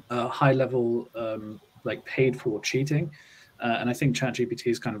high level like paid for cheating. And I think ChatGPT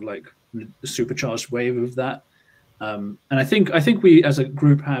is kind of like the supercharged wave of that. And I think we as a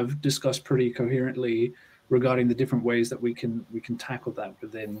group have discussed pretty coherently regarding the different ways that we can tackle that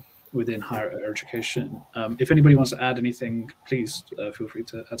within higher education. If anybody wants to add anything, please feel free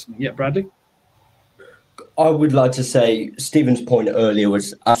to add something. Yeah, Bradley? I would like to say Stephen's point earlier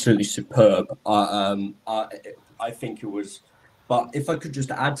was absolutely superb. I think it was, but if I could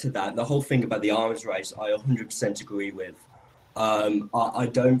just add to that, the whole thing about the arms race, I 100% agree with. I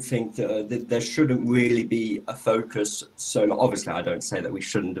don't think that there shouldn't really be a focus. So obviously, I don't say that we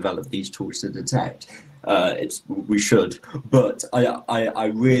shouldn't develop these tools to detect. We should, but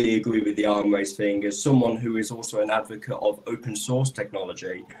I really agree with the arm race thing. As someone who is also an advocate of open source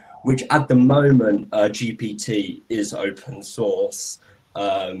technology, which at the moment GPT is open source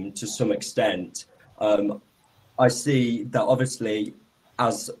to some extent. I see that obviously,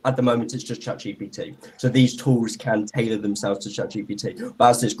 as at the moment it's just ChatGPT, so these tools can tailor themselves to ChatGPT. But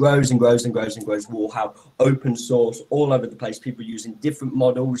as this grows and grows and grows and grows, we'll have open source all over the place. People using different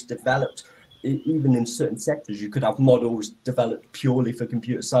models developed. Even in certain sectors, you could have models developed purely for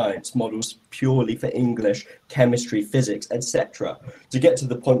computer science, models purely for English, chemistry, physics, etc. To get to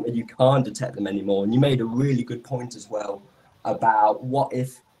the point where you can't detect them anymore. And you made a really good point as well about what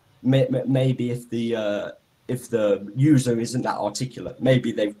if maybe if the user isn't that articulate,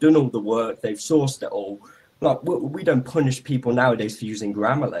 maybe they've done all the work, they've sourced it all. Like we don't punish people nowadays for using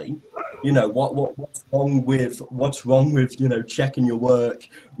Grammarly. You know, what's wrong with you know, checking your work,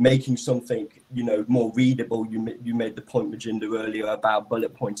 making something, you know, more readable. You made the point, Majinda, earlier about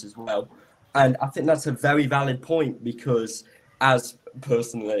bullet points as well, and I think that's a very valid point, because as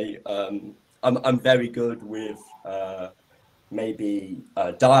personally I'm very good with maybe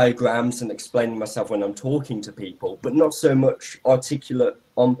diagrams and explaining myself when I'm talking to people, but not so much articulate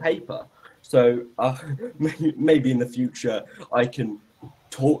on paper. So maybe in the future I can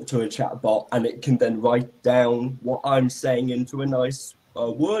talk to a chatbot and it can then write down what I'm saying into a nice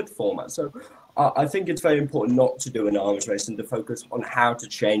word format. So I think it's very important not to do an arms race and to focus on how to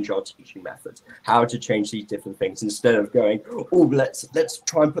change our teaching methods, how to change these different things, instead of going, oh, let's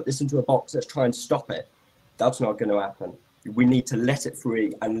try and put this into a box, let's try and stop it. That's not going to happen. We need to let it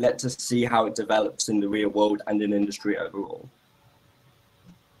free and let us see how it develops in the real world and in industry overall.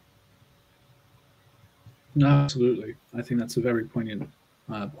 No, absolutely. I think that's a very poignant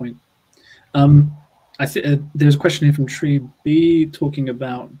point. I think there's a question here from Tree B talking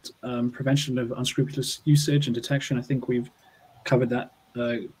about prevention of unscrupulous usage and detection. I think we've covered that.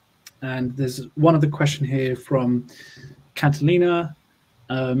 And there's one other question here from Catalina.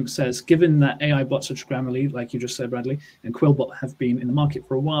 Says, given that AI bots such as Grammarly, like you just said, Bradley, and Quillbot have been in the market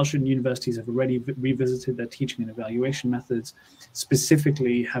for a while, shouldn't universities have already revisited their teaching and evaluation methods?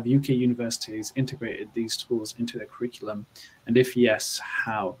 Specifically, have UK universities integrated these tools into their curriculum? And if yes,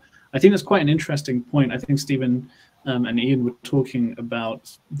 how? I think that's quite an interesting point. I think Stephen and Ian were talking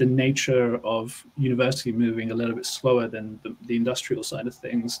about the nature of university moving a little bit slower than the industrial side of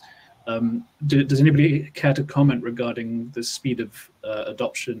things. Does anybody care to comment regarding the speed of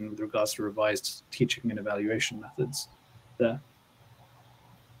adoption with regards to revised teaching and evaluation methods there?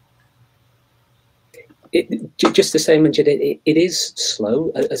 Just the same, it is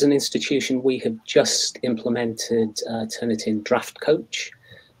slow. As an institution, we have just implemented Turnitin Draft Coach.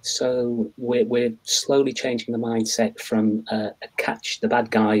 So we're slowly changing the mindset from a catch the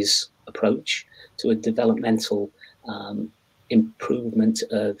bad guys approach to a developmental improvement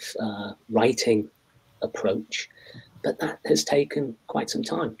of writing approach, but that has taken quite some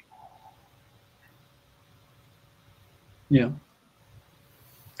time. Yeah,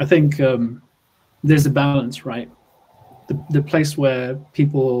 I think there's a balance, right? The place where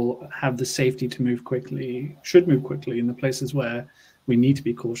people have the safety to move quickly should move quickly, and the places where we need to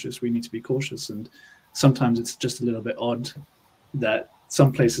be cautious, we need to be cautious. And sometimes it's just a little bit odd that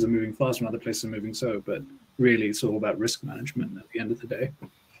some places are moving faster and other places are moving slow, but really it's all about risk management at the end of the day.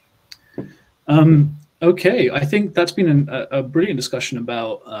 Okay, I think that's been a brilliant discussion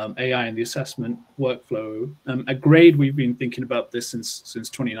about AI and the assessment workflow. At Grade, we've been thinking about this since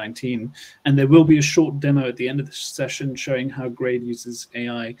 2019, and there will be a short demo at the end of the session showing how Grade uses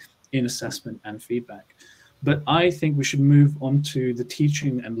AI in assessment and feedback. But I think we should move on to the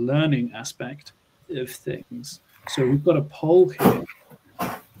teaching and learning aspect of things. So we've got a poll here.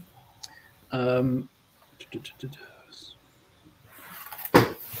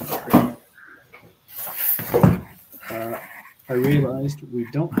 I realized we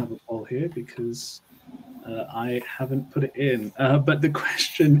don't have a poll here because I haven't put it in. But the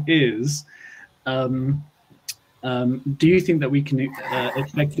question is, do you think that we can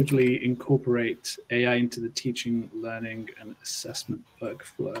effectively incorporate AI into the teaching, learning, and assessment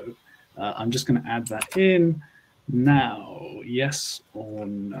workflow? I'm just going to add that in now. Yes or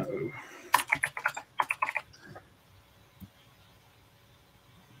no?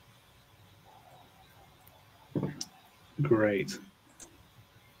 Great.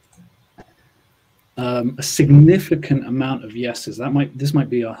 A significant amount of yeses. This might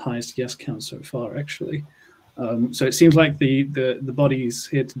be our highest yes count so far, actually. So it seems like the bodies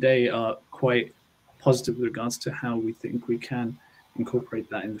here today are quite positive with regards to how we think we can incorporate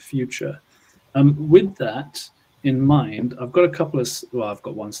that in the future. With that in mind, I've got a couple of, well, I've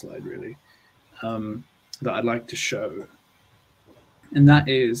got one slide really that I'd like to show. And that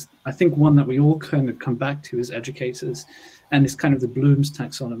is, I think one that we all kind of come back to as educators, and it's kind of the Bloom's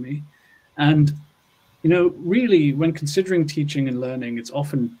taxonomy. And, you know, really when considering teaching and learning, it's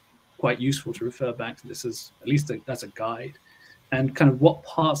often quite useful to refer back to this as at least as a guide, and kind of what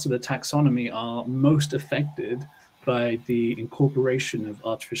parts of the taxonomy are most affected by the incorporation of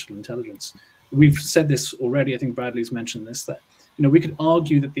artificial intelligence. We've said this already, I think Bradley's mentioned this, that, you know, we could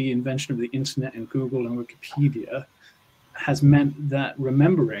argue that the invention of the internet and Google and Wikipedia has meant that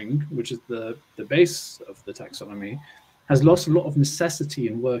remembering, which is the base of the taxonomy, has lost a lot of necessity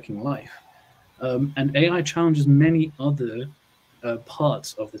in working life. And AI challenges many other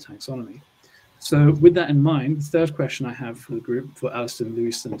parts of the taxonomy. So with that in mind, the third question I have for the group, for Alison,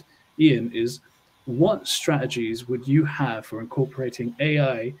 Luis, and Ian, is what strategies would you have for incorporating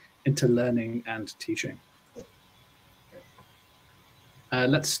AI into learning and teaching?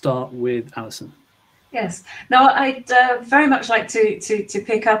 Let's start with Alison. Yes. No, I'd very much like to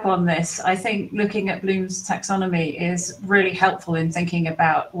pick up on this. I think looking at Bloom's taxonomy is really helpful in thinking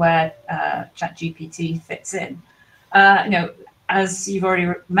about where ChatGPT fits in. You know, as you've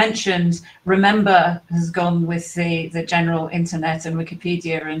already mentioned, Remember has gone with the general internet and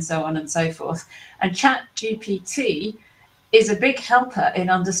Wikipedia and so on and so forth. And ChatGPT is a big helper in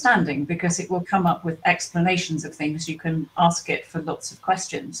understanding because it will come up with explanations of things. You can ask it for lots of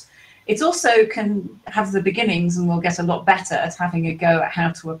questions. It also can have the beginnings and will get a lot better at having a go at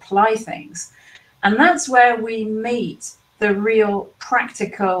how to apply things. And that's where we meet the real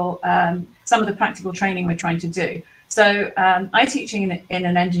practical, some of the practical training we're trying to do. So I teach in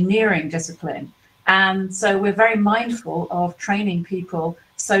an engineering discipline. And so we're very mindful of training people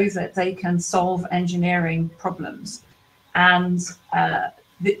so that they can solve engineering problems. And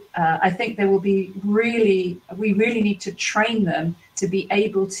I think there will be we really need to train them to be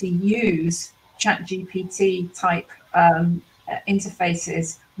able to use ChatGPT type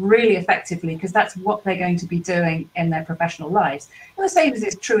interfaces really effectively, because that's what they're going to be doing in their professional lives. And the same as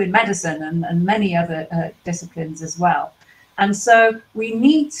is true in medicine and many other disciplines as well. And so we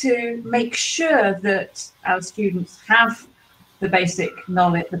need to make sure that our students have the basic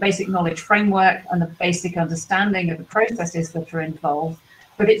knowledge framework and the basic understanding of the processes that are involved,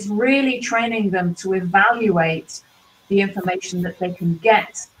 but it's really training them to evaluate the information that they can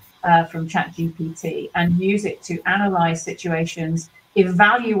get from ChatGPT and use it to analyze situations,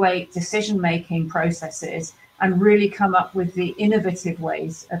 evaluate decision-making processes, and really come up with the innovative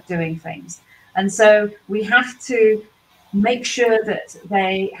ways of doing things. And so we have to make sure that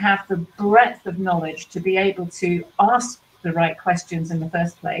they have the breadth of knowledge to be able to ask the right questions in the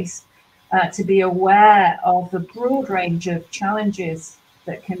first place, to be aware of the broad range of challenges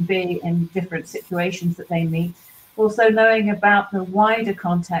that can be in different situations that they meet, also knowing about the wider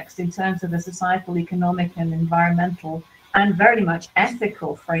context in terms of the societal, economic, and environmental, and very much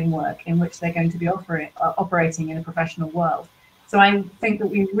ethical framework in which they're going to be operating in a professional world. So I think that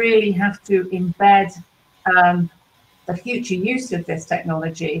we really have to embed the future use of this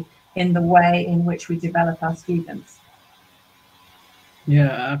technology in the way in which we develop our students.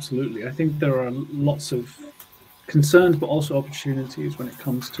 Yeah, absolutely. I think there are lots of concerns, but also opportunities when it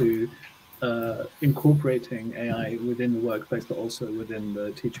comes to incorporating AI within the workplace, but also within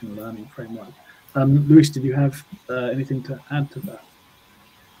the teaching and learning framework. Luis, did you have anything to add to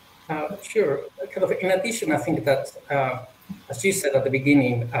that? Sure. Kind of in addition, I think that, as you said at the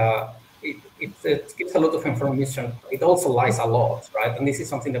beginning, it gives a lot of information. It also lies a lot, right? And this is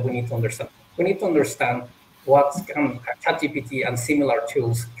something that we need to understand. We need to understand what ChatGPT and similar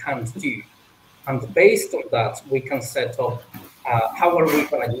tools can do. And based on that, we can set up how are we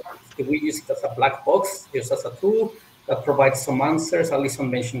going to use it. Do we use it as a black box, just as a tool that provides some answers? Alison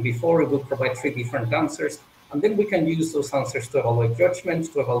mentioned before, it will provide 3 different answers. And then we can use those answers to evaluate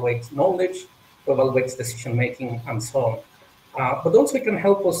judgment, to evaluate knowledge, to evaluate decision-making, and so on. but also it can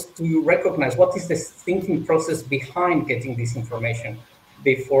help us to recognize what is the thinking process behind getting this information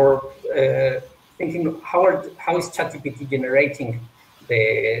before thinking how is ChatGPT generating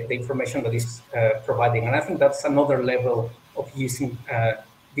the information that is providing. And I think that's another level of using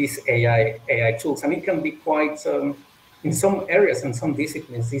these AI tools. And it can be quite, in some areas and some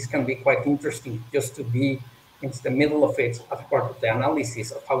disciplines, this can be quite interesting just to be into the middle of it as part of the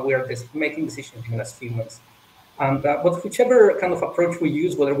analysis of how we are making decisions even as humans. And but whichever kind of approach we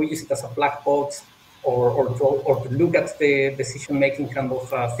use, whether we use it as a black box or to look at the decision-making kind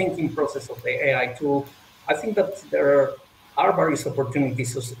of thinking process of the AI tool, I think that there are various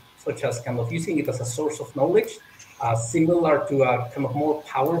opportunities, such as kind of using it as a source of knowledge, similar to a kind of more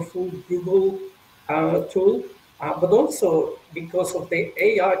powerful Google tool. But also because of the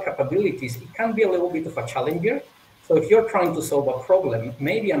AI capabilities, it can be a little bit of a challenger. So if you're trying to solve a problem,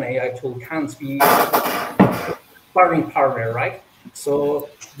 maybe an AI tool can't be sparring partner, right? So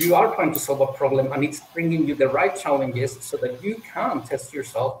you are trying to solve a problem and it's bringing you the right challenges so that you can test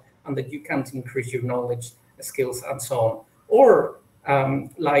yourself and that you can increase your knowledge, skills, and so on. Or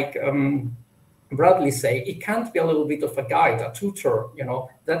like Bradley say, it can't be a little bit of a guide, a tutor, you know,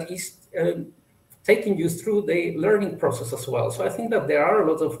 that is taking you through the learning process as well. So I think that there are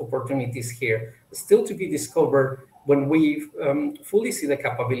a lot of opportunities here still to be discovered when we fully see the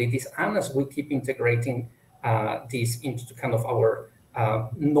capabilities and as we keep integrating these into kind of our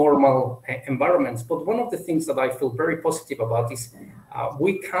normal environments. But one of the things that I feel very positive about is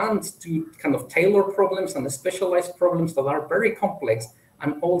we can't do kind of tailored problems and specialized problems that are very complex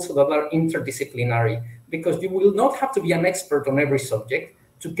and also that are interdisciplinary, because you will not have to be an expert on every subject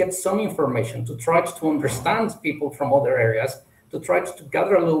to get some information, to try to understand people from other areas, to try to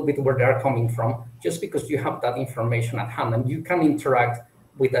gather a little bit where they're coming from, just because you have that information at hand and you can interact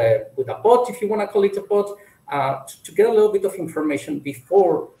with a bot, if you want to call it a bot, to get a little bit of information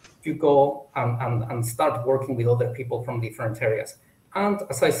before you go and start working with other people from different areas. And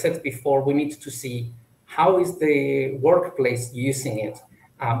as I said before, we need to see how is the workplace using it,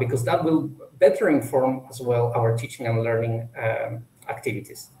 because that will better inform as well our teaching and learning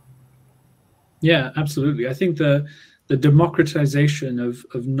activities. Yeah, absolutely. I think the democratization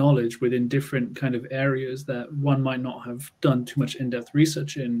of knowledge within different kind of areas that one might not have done too much in-depth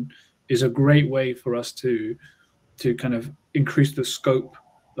research in is a great way for us to kind of increase the scope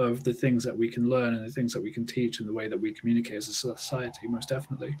of the things that we can learn and the things that we can teach and the way that we communicate as a society, most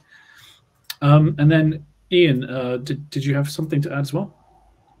definitely. And then Ian, did you have something to add as well?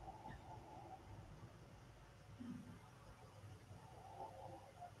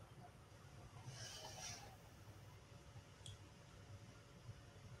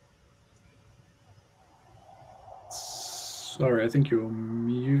 Sorry, I think you're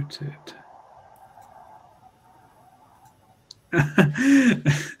muted.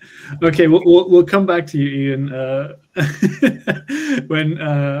 Okay, we'll come back to you, Ian,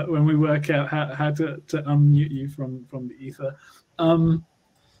 when we work out how to unmute you from the ether.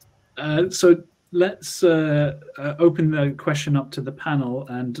 So let's open the question up to the panel,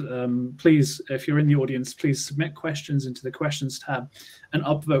 and please, if you're in the audience, please submit questions into the questions tab and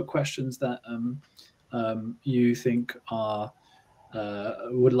upvote questions that you think are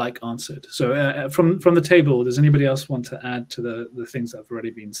would like answered. So from the table, does anybody else want to add to the things that have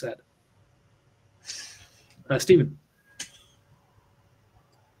already been said? Stephen.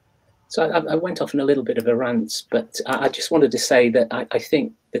 So I went off in a little bit of a rant, but I just wanted to say that I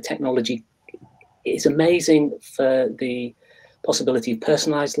think the technology is amazing for the possibility of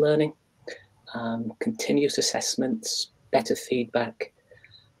personalized learning, continuous assessments, better feedback.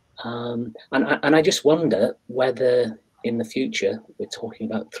 And I just wonder whether in the future, we're talking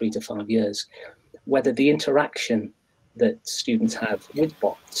about 3 to 5 years, whether the interaction that students have with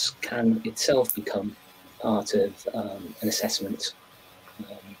bots can itself become part of an assessment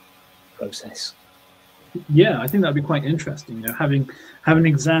process. Yeah, I think that'd be quite interesting. You know, having an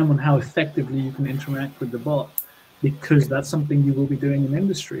exam on how effectively you can interact with the bot, because that's something you will be doing in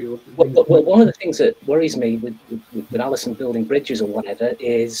industry. Or well, one of the things that worries me with Alison building bridges or whatever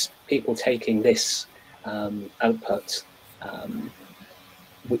is people taking this output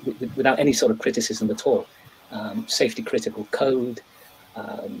without any sort of criticism at all. Safety critical code,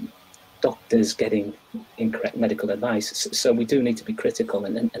 doctors getting incorrect medical advice. So we do need to be critical,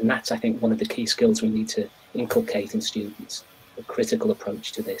 and that's, I think, one of the key skills we need to inculcate in students, a critical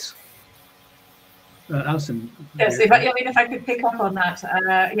approach to this. Alison. Yes, if I could pick up on that,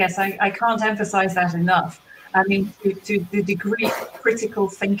 yes, I can't emphasize that enough. I mean, to the degree of critical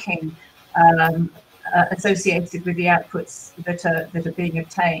thinking associated with the outputs that are being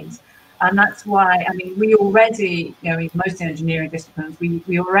obtained. And that's why, I mean, we already, you know, in most engineering disciplines,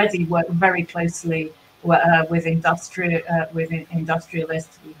 we already work very closely with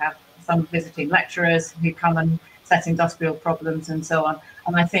industrialists. We have some visiting lecturers who come and set industrial problems and so on.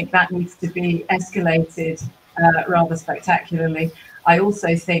 And I think that needs to be escalated rather spectacularly. I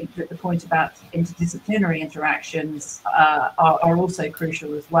also think that the point about interdisciplinary interactions are also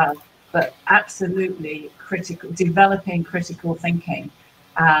crucial as well. But absolutely critical, developing critical thinking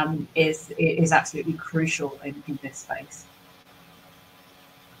is absolutely crucial in this space.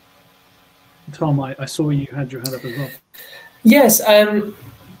 Tom, I saw you had your hand up as well. Yes,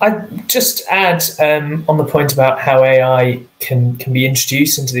 I just add on the point about how AI can be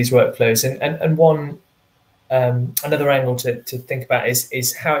introduced into these workflows, and one another angle to think about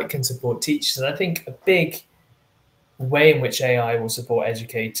is how it can support teachers. And I think a big way in which AI will support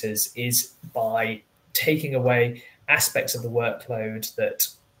educators is by taking away aspects of the workload that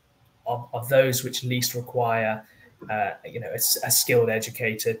are those which least require you know, a skilled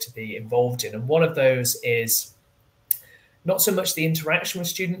educator to be involved in. And one of those is not so much the interaction with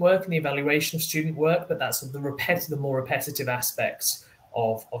student work and the evaluation of student work, but that's the more repetitive aspects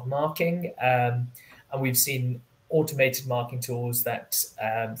of marking. And we've seen automated marking tools that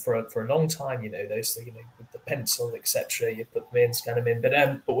for a long time, you know, those, you know, with the pencil, etc., you put them in, scan them in,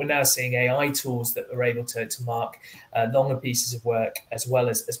 but we're now seeing AI tools that are able to mark longer pieces of work as well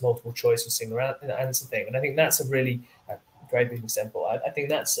as multiple choice or single answer thing. And I think that's a really very big example. I think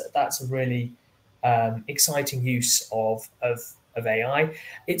that's a really exciting use of AI.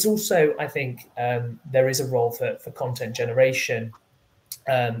 It's also, I think, there is a role for content generation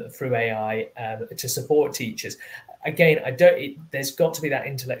through AI to support teachers. Again, there's got to be that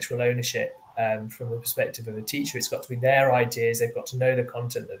intellectual ownership from the perspective of the teacher. It's got to be their ideas. They've got to know the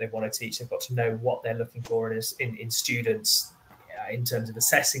content that they want to teach. They've got to know what they're looking for in students in terms of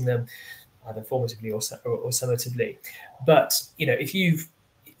assessing them, either formatively or summatively. But you know, if you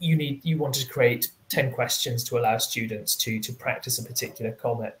wanted to create 10 questions to allow students to practice a particular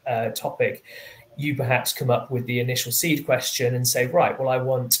topic, you perhaps come up with the initial seed question and say, right, well, I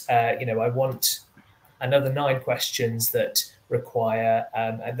want another 9 questions that require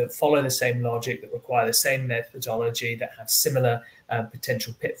and that follow the same logic, that require the same methodology, that have similar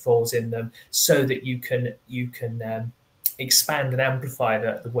potential pitfalls in them, so that you can expand and amplify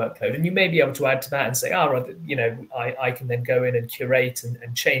the workload. And you may be able to add to that and say, you know, I can then go in and curate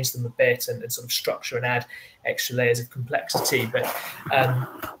and change them a bit and sort of structure and add extra layers of complexity. But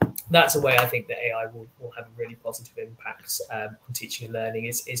that's a way I think that AI will have a really positive impact on teaching and learning,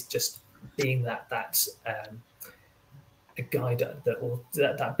 is just being that a guide,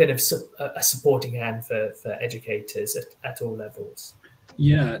 that bit of a supporting hand for educators at all levels.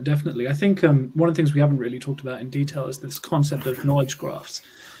 Yeah, definitely. I think one of the things we haven't really talked about in detail is this concept of knowledge graphs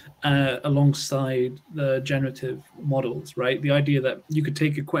alongside the generative models, right? The idea that you could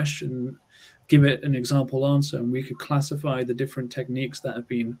take a question, give it an example answer, and we could classify the different techniques that have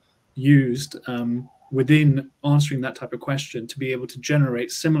been used within answering that type of question to be able to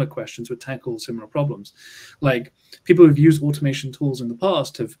generate similar questions or tackle similar problems. Like, people who've used automation tools in the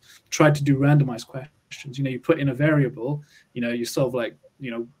past have tried to do randomized questions. You know, you put in a variable, you know, you solve like, you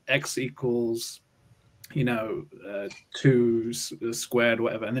know, x equals, you know, 2 squared,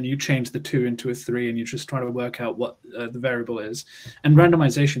 whatever, and then you change the 2 into a 3, and you just try to work out what the variable is. And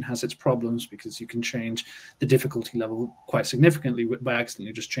randomization has its problems because you can change the difficulty level quite significantly by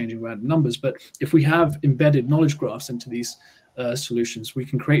accidentally just changing random numbers. But if we have embedded knowledge graphs into these solutions, we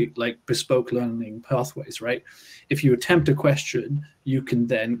can create like bespoke learning pathways, right? If you attempt a question, you can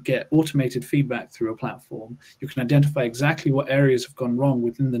then get automated feedback through a platform. You can identify exactly what areas have gone wrong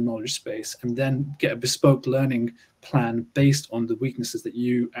within the knowledge space, and then get a bespoke learning plan based on the weaknesses that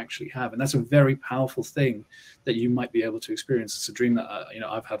you actually have. And that's a very powerful thing that you might be able to experience. It's a dream that you know,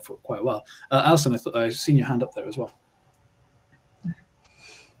 I've had for quite a while. Alison, I've seen your hand up there as well.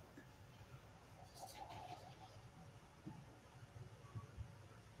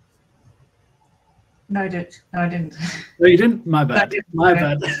 No, I didn't. No, I didn't. No, you didn't? My bad. My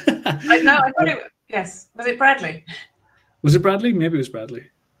bad. No, I thought it. Yes. Was it Bradley? Was it Bradley? Maybe it was Bradley.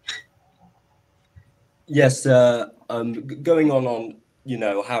 Yes. Going on, you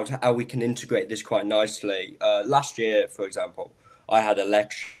know, how we can integrate this quite nicely. Last year, for example, I had a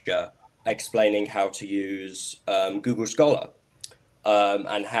lecture explaining how to use Google Scholar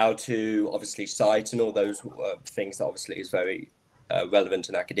and how to obviously cite and all those things that obviously is very relevant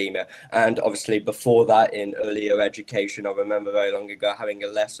in academia. And obviously before that, in earlier education, I remember very long ago having a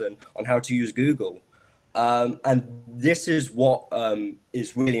lesson on how to use Google. And this is what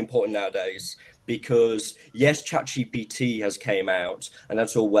is really important nowadays, because yes, ChatGPT has came out and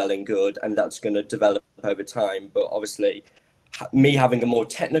that's all well and good and that's going to develop over time. But obviously, me having a more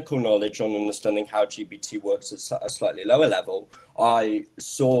technical knowledge on understanding how GPT works at a slightly lower level, I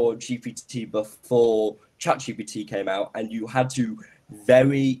saw GPT before ChatGPT came out, and you had to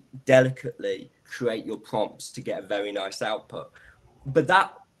very delicately create your prompts to get a very nice output. But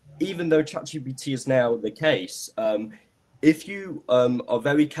that, even though ChatGPT is now the case, if you are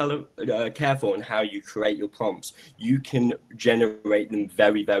very careful on how you create your prompts, you can generate them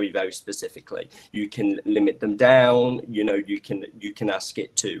very, very, very specifically. You can limit them down. You know, you can ask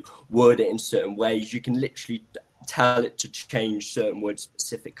it to word it in certain ways. You can literally tell it to change certain words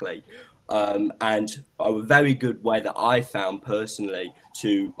specifically. And a very good way that I found personally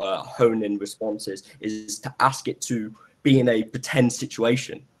to hone in responses is to ask it to be in a pretend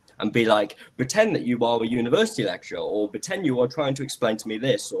situation. And be like, pretend that you are a university lecturer, or pretend you are trying to explain to me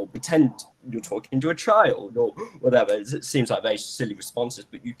this, or pretend you're talking to a child, or whatever. It seems like very silly responses,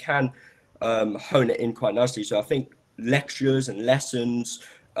 but you can hone it in quite nicely. So I think lectures and lessons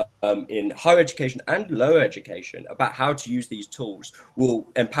in higher education and lower education about how to use these tools will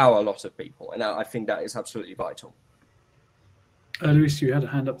empower a lot of people. And I think that is absolutely vital. Luis, you had a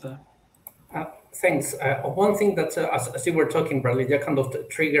hand up there. Thanks. One thing that, as you were talking, Bradley, that kind of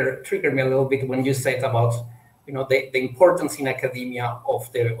triggered me a little bit when you said about, you know, the importance in academia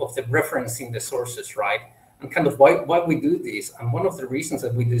of the referencing the sources, right? And kind of why we do this. And one of the reasons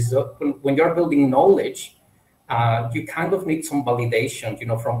that we do this, when you're building knowledge, you kind of need some validation, you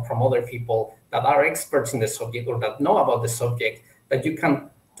know, from other people that are experts in the subject or that know about the subject that you can,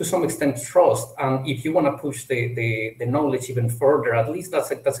 to some extent, trust. And if you want to push the knowledge even further, at least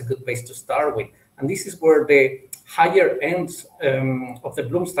that's a good place to start with. And this is where the higher ends of the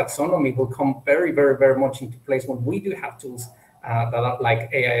Bloom's taxonomy will come very, very, very much into place when we do have tools that are like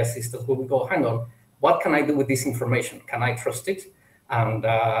AI assistants, where we go, hang on, what can I do with this information? Can I trust it? And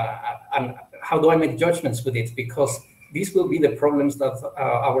how do I make judgments with it? Because these will be the problems that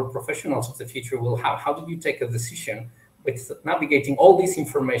our professionals of the future will have. How do you take a decision with navigating all this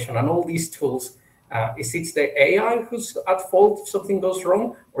information and all these tools? Is it the AI who's at fault if something goes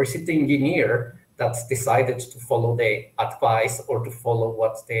wrong? Or is it the engineer that's decided to follow the advice or to follow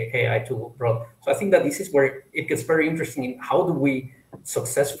what the AI tool brought? So I think that this is where it gets very interesting in how do we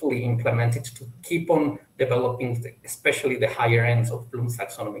successfully implement it to keep on developing, especially the higher ends of Bloom's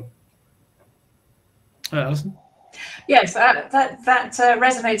taxonomy. Alison? Yes, that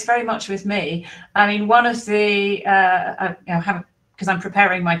resonates very much with me. I mean, one of the because I'm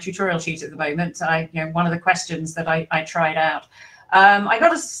preparing my tutorial sheet at the moment. One of the questions that I tried out, I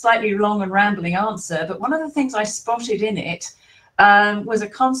got a slightly long and rambling answer, but one of the things I spotted in it was a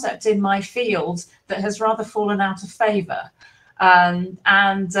concept in my field that has rather fallen out of favour.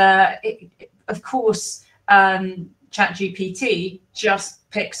 Of course, ChatGPT just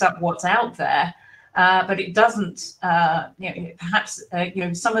picks up what's out there. But it doesn't, perhaps,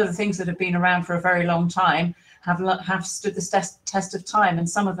 some of the things that have been around for a very long time have stood the test of time, and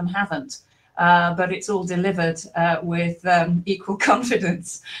some of them haven't. But it's all delivered with equal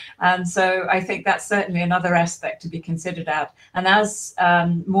confidence. And so I think that's certainly another aspect to be considered out. And as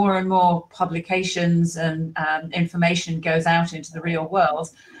more and more publications and information goes out into the real world,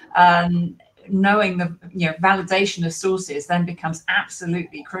 knowing the validation of sources then becomes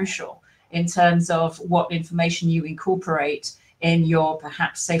absolutely crucial in terms of what information you incorporate in your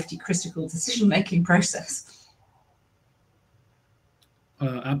perhaps safety critical decision-making process.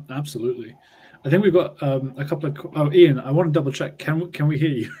 Absolutely. I think we've got a couple of, Ian, I want to double check. Can we hear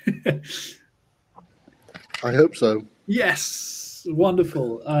you? I hope so. Yes,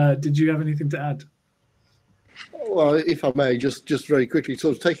 wonderful. Did you have anything to add? Well, if I may, just very quickly,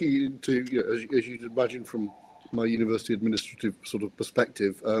 sort of taking it into, as you'd imagine from my university administrative sort of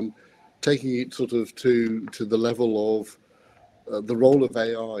perspective, taking it sort of to the level of the role of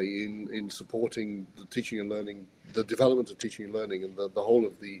AI in supporting the teaching and learning, the development of teaching and learning, and the whole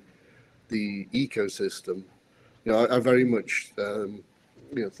of the ecosystem. I very much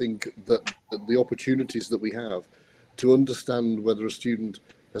think that the opportunities that we have to understand whether a student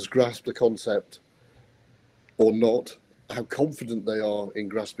has grasped the concept or not, how confident they are in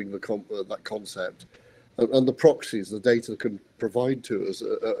grasping that concept, and the proxies the data can provide to us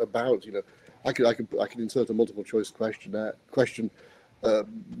about, I can insert a multiple choice question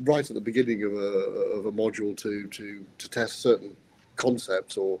right at the beginning of a module to test certain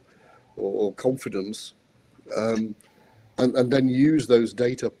concepts or confidence, and then use those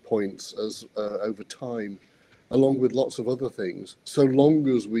data points as over time, along with lots of other things, so long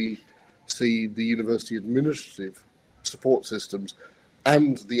as we see the university administrative support systems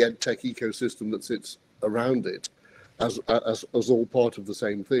and the EdTech ecosystem that sits around it as all part of the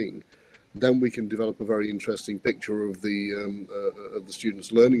same thing, then we can develop a very interesting picture of the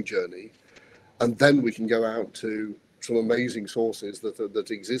student's learning journey, and then we can go out to some amazing sources that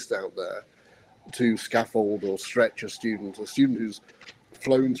exist out there to scaffold or stretch a student who's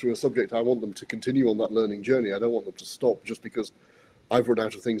flown through a subject. I want them to continue on that learning journey. I don't want them to stop just because I've run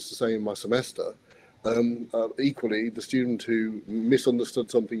out of things to say in my semester. Equally, the student who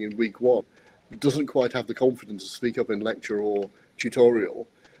misunderstood something in week 1 doesn't quite have the confidence to speak up in lecture or tutorial.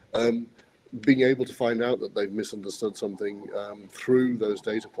 Being able to find out that they've misunderstood something through those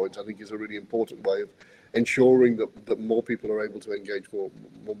data points, I think, is a really important way of ensuring that more people are able to engage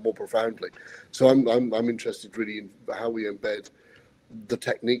more profoundly. So I'm interested really in how we embed the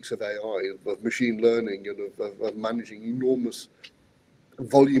techniques of AI, of machine learning, and of managing enormous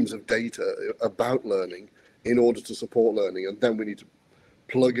volumes of data about learning in order to support learning. And then we need to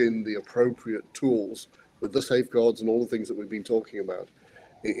plug in the appropriate tools with the safeguards and all the things that we've been talking about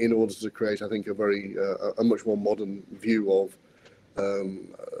in order to create, I think, a much more modern view of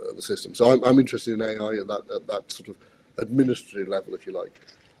the system. So I'm interested in AI at that sort of administrative level, if you like.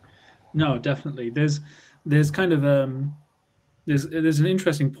 No, definitely. There's kind of there's an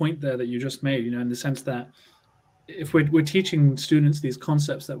interesting point there that you just made, in the sense that if we're teaching students these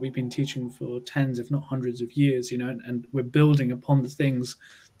concepts that we've been teaching for tens, if not hundreds of years, and we're building upon the things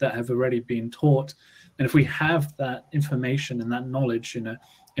that have already been taught, and if we have that information and that knowledge in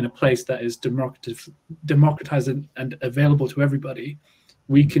a place that is democratized and available to everybody,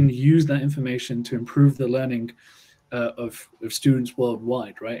 we can use that information to improve the learning of students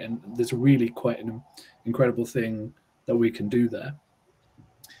worldwide, right? And there's really quite an incredible thing that we can do there.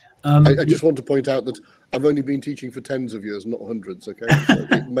 I just want to point out that I've only been teaching for tens of years, not hundreds, okay? So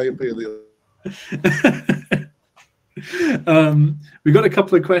it may appear the we got a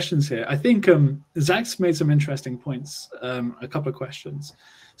couple of questions here. I think Zach's made some interesting points, a couple of questions.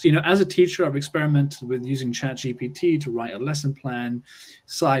 So, as a teacher, I've experimented with using ChatGPT to write a lesson plan,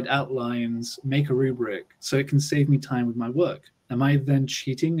 slide outlines, make a rubric, so it can save me time with my work. Am I then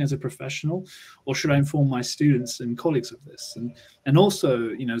cheating as a professional, or should I inform my students and colleagues of this? And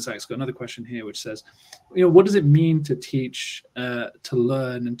also, Zach's got another question here, which says, what does it mean to teach, to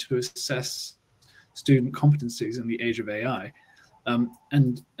learn, and to assess student competencies in the age of AI?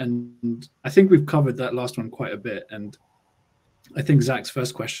 And I think we've covered that last one quite a bit. And I think Zach's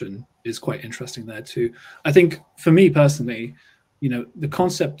first question is quite interesting there too. I think for me personally, the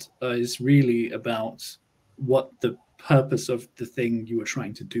concept is really about what the purpose of the thing you were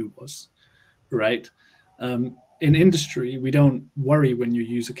trying to do was, right? In industry, we don't worry when you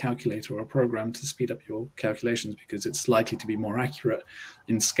use a calculator or a program to speed up your calculations because it's likely to be more accurate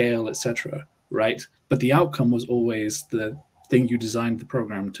in scale, etc., right? But the outcome was always the thing you designed the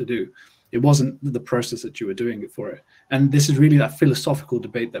program to do. It wasn't the process that you were doing it for it. And this is really that philosophical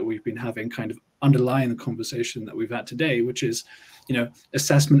debate that we've been having, kind of underlying the conversation that we've had today, which is,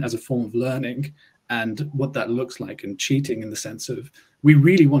 assessment as a form of learning and what that looks like, and cheating in the sense of we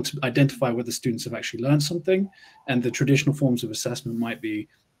really want to identify whether students have actually learned something, and the traditional forms of assessment might be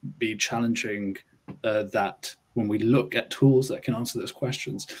challenging that when we look at tools that can answer those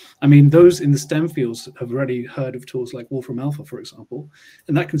questions. I mean, those in the STEM fields have already heard of tools like Wolfram Alpha, for example,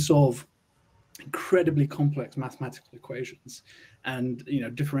 and that can solve incredibly complex mathematical equations and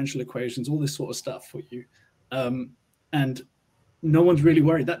differential equations, all this sort of stuff for you. And no one's really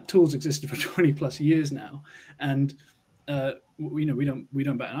worried. That tool's existed for 20 plus years now, and we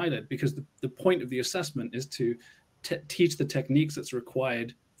don't bat an eyelid, because the point of the assessment is to teach the techniques that's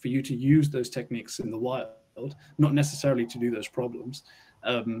required for you to use those techniques in the wild, not necessarily to do those problems.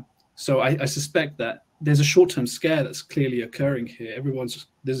 So I suspect that there's a short-term scare that's clearly occurring here.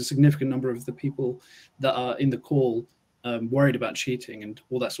 There's a significant number of the people that are in the call worried about cheating and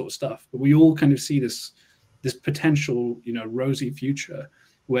all that sort of stuff. But we all kind of see this potential, rosy future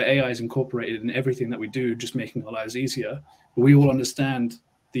where AI is incorporated in everything that we do, just making our lives easier. But we all understand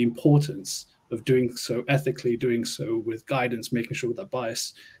the importance of doing so ethically, doing so with guidance, making sure that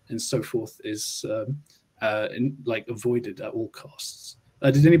bias and so forth is avoided at all costs.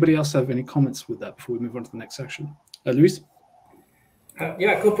 Did anybody else have any comments with that before we move on to the next section? Luis?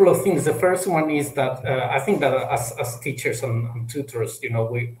 Yeah, a couple of things. The first one is that I think that as teachers and tutors,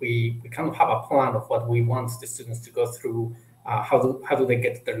 we kind of have a plan of what we want the students to go through, how do they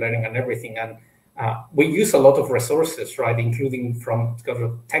get their learning and everything. And we use a lot of resources, right, including from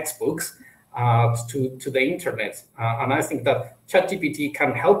textbooks to the internet. And I think that ChatGPT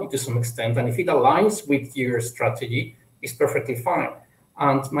can help you to some extent. And if it aligns with your strategy, it's perfectly fine.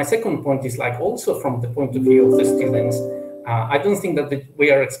 And my second point is also from the point of view of the students, I don't think that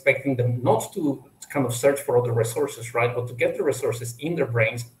we are expecting them not to kind of search for other resources, right? But to get the resources in their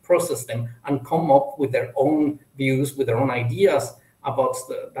brains, process them, and come up with their own views, with their own ideas about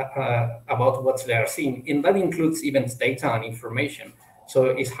what they are seeing. And that includes even data and information. So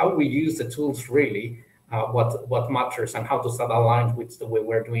it's how we use the tools really, what matters, and how does that align with the way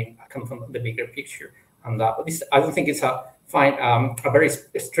we're doing kind of the bigger picture. And I don't think it's a very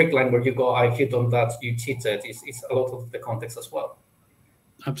strict line where you go, if you done that, you cheated. It's a lot of the context as well.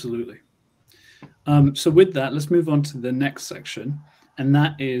 Absolutely. So with that, let's move on to the next section, and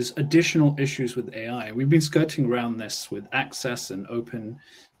that is additional issues with AI. We've been skirting around this with access and open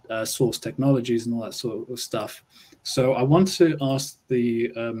source technologies and all that sort of stuff. So I want to ask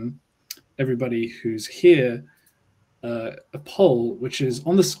everybody who's here a poll, which is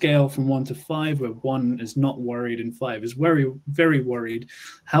on the scale from 1 to 5, where 1 is not worried and 5 is very, very worried.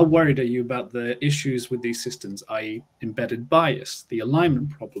 How worried are you about the issues with these systems, i.e. embedded bias, the alignment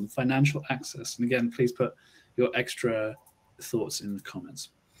problem, financial access? And again, please put your extra thoughts in the comments.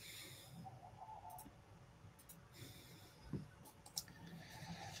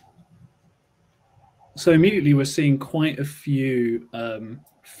 So immediately we're seeing quite a few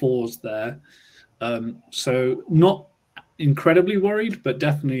 4s there. So not incredibly worried, but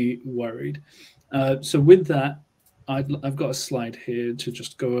definitely worried. So with that, I've got a slide here to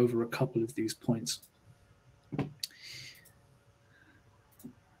just go over a couple of these points.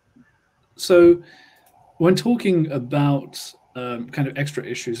 So when talking about kind of extra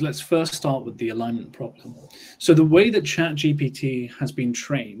issues, let's first start with the alignment problem. So the way that ChatGPT has been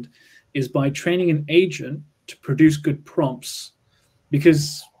trained is by training an agent to produce good prompts,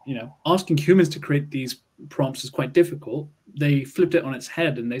 because asking humans to create these prompts is quite difficult. They flipped it on its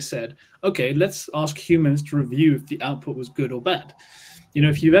head and they said, okay, let's ask humans to review if the output was good or bad.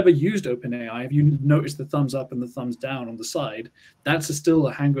 If you've ever used OpenAI, if you notice the thumbs up and the thumbs down on the side, that's still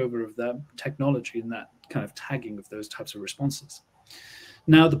a hangover of that technology and that kind of tagging of those types of responses.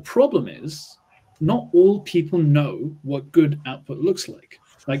 Now, the problem is not all people know what good output looks like.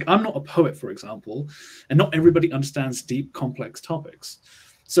 Like, I'm not a poet, for example, and not everybody understands deep, complex topics.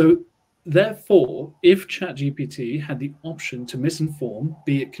 So therefore, if ChatGPT had the option to misinform,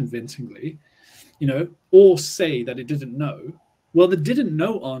 be it convincingly, or say that it didn't know, well, the didn't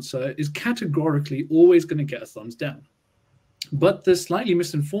know answer is categorically always going to get a thumbs down. But the slightly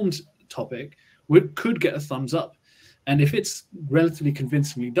misinformed topic could get a thumbs up. And if it's relatively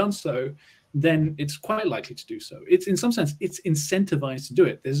convincingly done so, then it's quite likely to do so. It's, in some sense, it's incentivized to do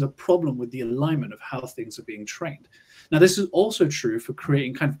it. There's a problem with the alignment of how things are being trained. Now, this is also true for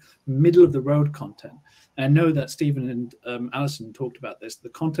creating kind of middle-of-the-road content. And I know that Stephen and Alison talked about this. The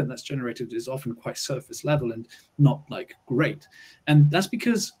content that's generated is often quite surface level and not like great. And that's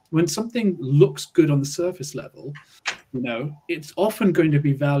because when something looks good on the surface level, it's often going to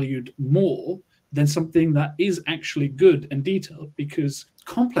be valued more than something that is actually good and detailed, because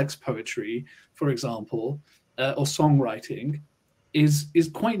complex poetry, for example, or songwriting is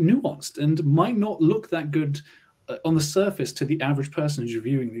quite nuanced and might not look that good on the surface to the average person who's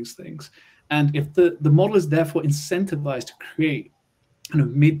reviewing these things. And if the model is therefore incentivized to create kind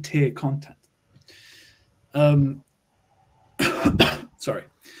of mid-tier content. Sorry.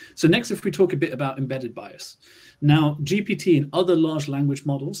 So next, if we talk a bit about embedded bias. Now, GPT and other large language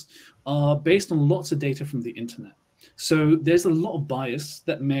models are based on lots of data from the internet. So there's a lot of bias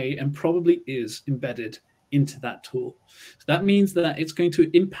that may and probably is embedded into that tool. So that means that it's going to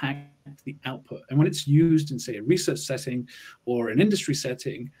impact the output. And when it's used in, say, a research setting or an industry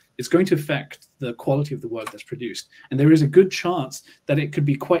setting, it's going to affect the quality of the work that's produced. And there is a good chance that it could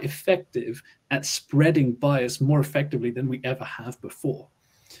be quite effective at spreading bias more effectively than we ever have before.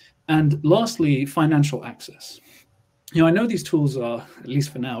 And lastly, financial access. I know these tools are, at least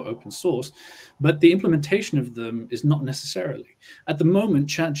for now, open source, but the implementation of them is not necessarily. At the moment,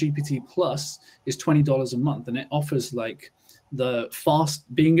 ChatGPT Plus is $20 a month, and it offers like the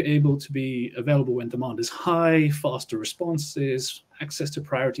being able to be available when demand is high, faster responses, access to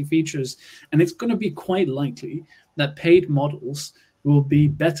priority features, and it's going to be quite likely that paid models will be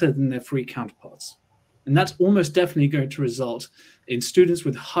better than their free counterparts. And that's almost definitely going to result in students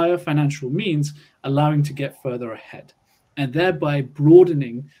with higher financial means allowing to get further ahead, and thereby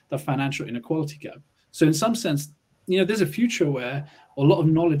broadening the financial inequality gap. So in some sense, there's a future where a lot of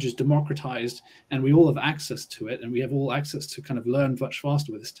knowledge is democratized and we all have access to it, and we have all access to kind of learn much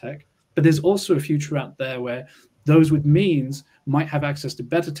faster with this tech. But there's also a future out there where those with means might have access to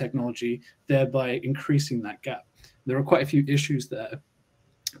better technology, thereby increasing that gap. There are quite a few issues there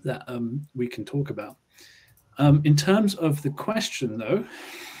that we can talk about. In terms of the question, though,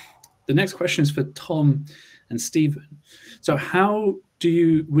 the next question is for Tom and Stephen. So how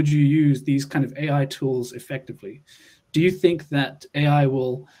would you use these kind of AI tools effectively? Do you think that AI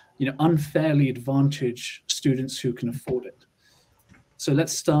will, unfairly advantage students who can afford it? So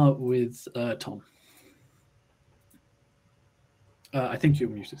let's start with Tom. I think you're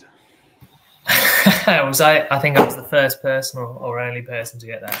muted. I think I was the first person or only person to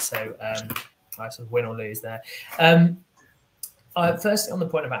get that, so I sort of win or lose there. Firstly, on the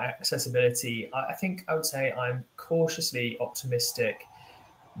point about accessibility, I think I would say I'm cautiously optimistic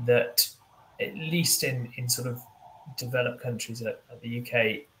that at least in sort of developed countries at the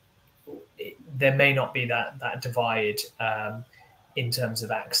UK, there may not be that divide in terms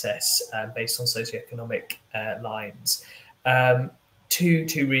of access based on socioeconomic lines.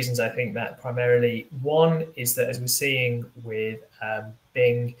 Two reasons I think that primarily. One is that, as we're seeing with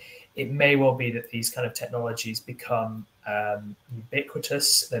Bing, it may well be that these kind of technologies become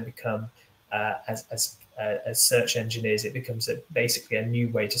ubiquitous. They become, as search engineers, it becomes basically a new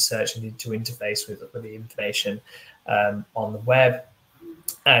way to search and to interface with the information on the web.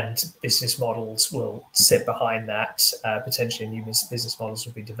 And business models will sit behind that. Potentially new business models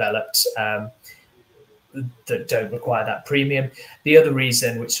will be developed that don't require that premium. The other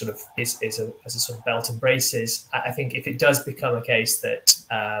reason, which sort of is as a sort of belt and braces, I think if it does become a case that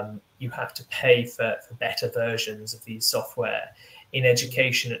you have to pay for better versions of these software, in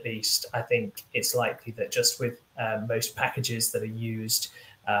education at least, I think it's likely that just with most packages that are used,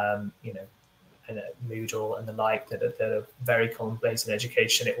 Moodle and the like, that are very commonplace in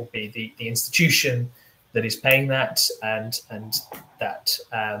education, it will be the institution that is paying that, and that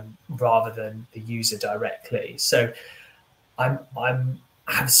rather than the user directly. So I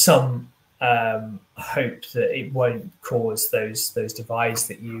have some hope that it won't cause those divides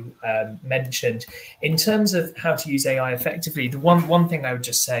that you mentioned. In terms of how to use AI effectively, the one thing I would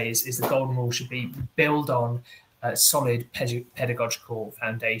just say is the golden rule should be build on solid pedagogical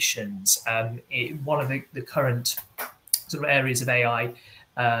foundations. One of the current sort of areas of AI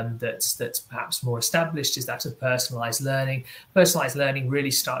that's perhaps more established is that of personalized learning. Personalized learning really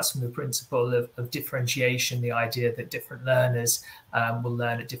starts from the principle of differentiation, the idea that different learners will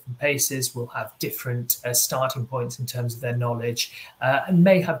learn at different paces, will have different starting points in terms of their knowledge, and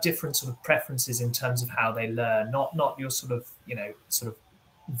may have different sort of preferences in terms of how they learn. Not your sort of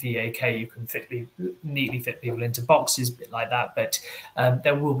VAK, you can neatly fit people into boxes, a bit like that, but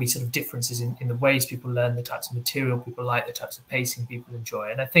there will be sort of differences in the ways people learn, the types of material people like, the types of pacing people enjoy.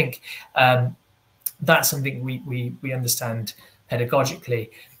 And I think that's something we understand pedagogically.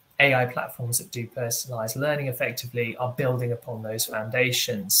 AI platforms that do personalized learning effectively are building upon those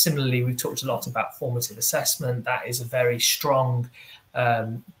foundations. Similarly, we've talked a lot about formative assessment. That is a very strong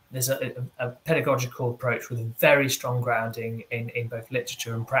there's a pedagogical approach with a very strong grounding in both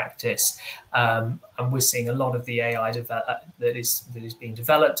literature and practice, and we're seeing a lot of the AI that is being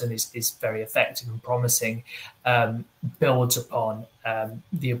developed and is very effective and promising, builds upon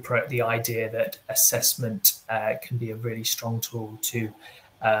the idea that assessment can be a really strong tool to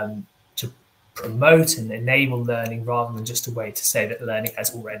promote and enable learning rather than just a way to say that learning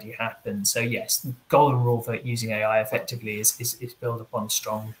has already happened. So yes, the golden rule for using AI effectively is build upon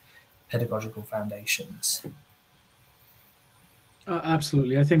strong pedagogical foundations.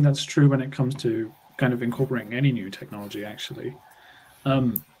 Absolutely. I think that's true when it comes to kind of incorporating any new technology, actually.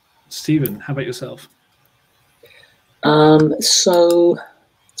 Stephen, how about yourself? So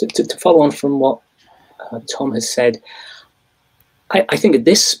to follow on from what Tom has said, I think at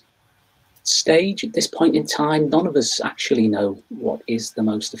this stage, at this point in time, none of us actually know what is the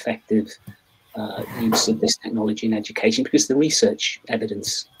most effective use of this technology in education, because the research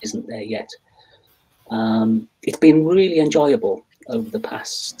evidence isn't there yet. It's been really enjoyable over the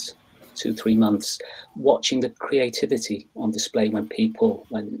past 2-3 months watching the creativity on display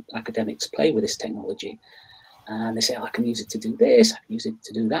when academics play with this technology. And they say, I can use it to do this, I can use it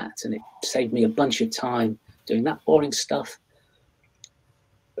to do that, and it saved me a bunch of time doing that boring stuff.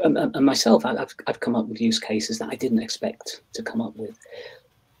 And myself, I've come up with use cases that I didn't expect to come up with.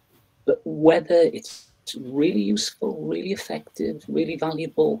 But whether it's really useful, really effective, really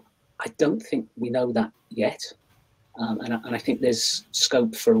valuable, I don't think we know that yet. And I think there's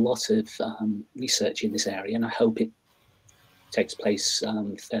scope for a lot of research in this area, and I hope it takes place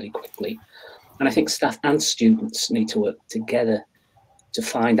fairly quickly. And I think staff and students need to work together to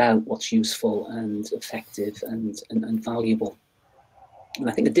find out what's useful and effective and valuable. And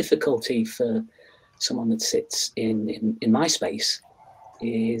I think the difficulty for someone that sits in my space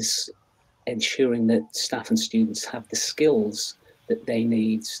is ensuring that staff and students have the skills that they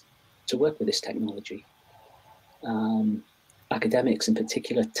need to work with this technology. Academics in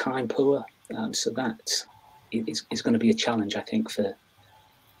particular, time poor, so that is going to be a challenge, I think, for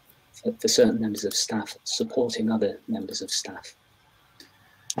certain members of staff supporting other members of staff.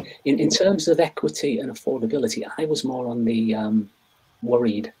 In terms of equity and affordability, I was more on the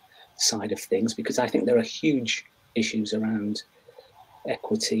worried side of things, because I think there are huge issues around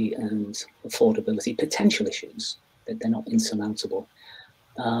equity and affordability, potential issues, that they're not insurmountable.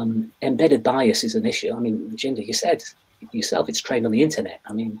 Embedded bias is an issue. I mean, Jinder, you said yourself it's trained on the internet.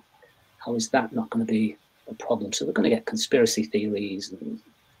 I mean, how is that not going to be a problem? So we're going to get conspiracy theories and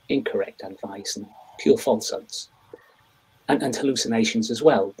incorrect advice and pure falsehoods, and hallucinations as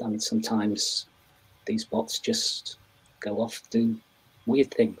well. I mean, sometimes these bots just go off, do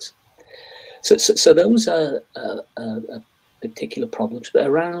weird things. So those are particular problems. But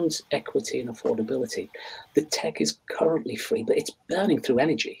around equity and affordability, the tech is currently free, but it's burning through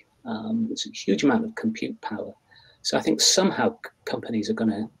energy. It's a huge amount of compute power. So I think somehow companies are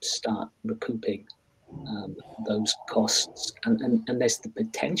going to start recouping those costs, and there's the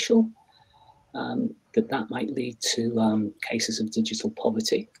potential that might lead to cases of digital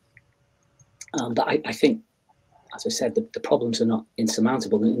poverty. But I think, as I said, the problems are not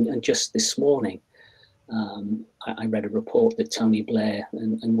insurmountable. And just this morning, I read a report that Tony Blair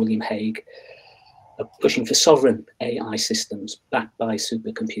and William Hague are pushing for sovereign AI systems backed by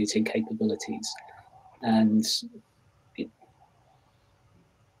supercomputing capabilities. And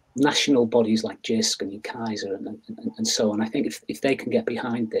national bodies like JISC and UKaiser and so on, I think if they can get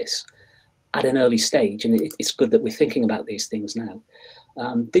behind this at an early stage, and it's good that we're thinking about these things now,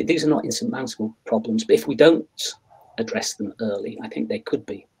 these are not insurmountable problems, but if we don't address them early, I think they could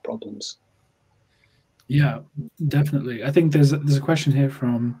be problems. Yeah, definitely. I think there's a question here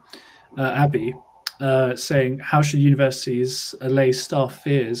from Abby saying, how should universities allay staff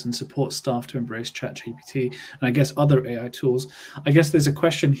fears and support staff to embrace ChatGPT and I guess other AI tools? I guess there's a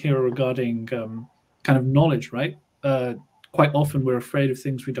question here regarding kind of knowledge, right? Quite often we're afraid of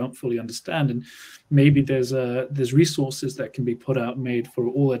things we don't fully understand, and maybe there's resources that can be put out, made for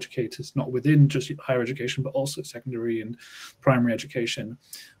all educators, not within just higher education, but also secondary and primary education,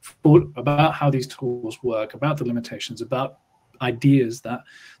 about how these tools work, about the limitations, about ideas that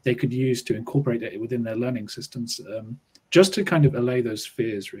they could use to incorporate it within their learning systems, just to kind of allay those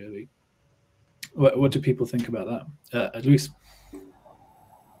fears, really. What do people think about that? Luis?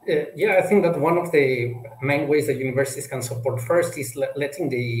 Yeah, I think that one of the main ways that universities can support first is letting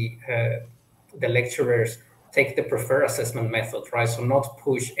the lecturers take the preferred assessment method, right? So not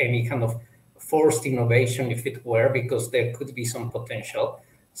push any kind of forced innovation, if it were, because there could be some potential.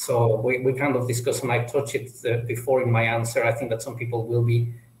 So we kind of discussed, and I touched it before in my answer. I think that some people will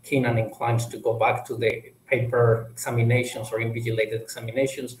be keen and inclined to go back to the paper examinations or invigilated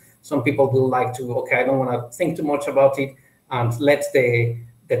examinations. Some people will like to, okay, I don't want to think too much about it, and let the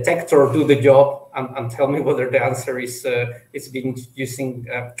detector do the job and tell me whether the answer is being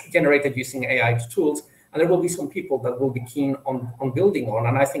generated using AI tools. And there will be some people that will be keen on building on.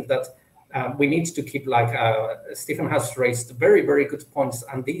 And I think that we need to keep, like Stephen has raised, very, very good points.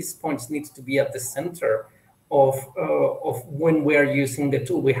 And these points need to be at the center of when we are using the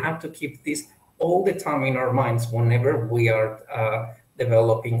tool. We have to keep this all the time in our minds whenever we are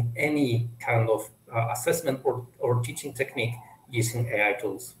developing any kind of assessment or teaching technique using AI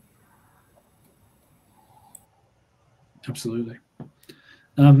tools. Absolutely.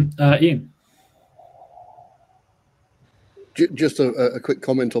 Ian? Just a quick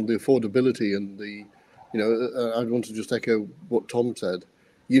comment on the affordability and the, I want to just echo what Tom said.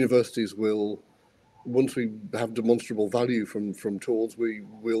 Universities will, once we have demonstrable value from tools, we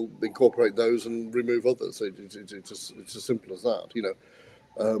will incorporate those and remove others. It's as simple as that.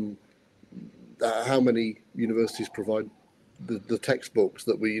 How many universities provide the textbooks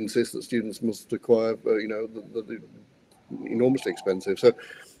that we insist that students must acquire? Enormously expensive. So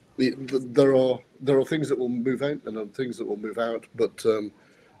there are things that will move out and other things that will move out, but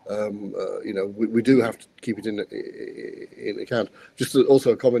we do have to keep it in account. Just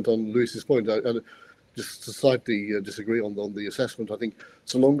also a comment on Luis's point, and just to slightly disagree on the assessment. I think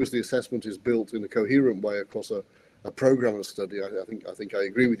so long as the assessment is built in a coherent way across a program of study, I think I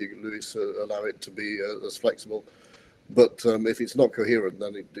agree with you, Luis. Allow it to be as flexible. But if it's not coherent,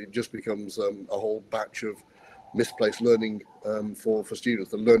 then it just becomes a whole batch of misplaced learning for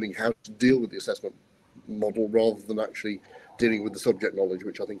students. They're learning how to deal with the assessment model rather than actually dealing with the subject knowledge,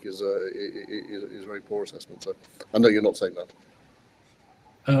 which I think is very poor assessment. So I know you're not saying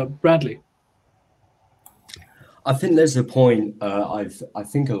that. Bradley? I think there's a point I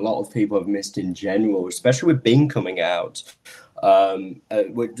think a lot of people have missed in general, especially with Bing coming out.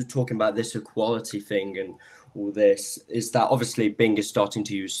 We're talking about this equality thing and all this, is that obviously Bing is starting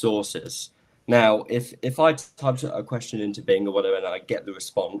to use sources. Now, if I type a question into Bing or whatever and I get the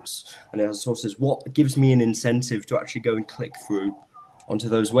response and it has sources, what gives me an incentive to actually go and click through onto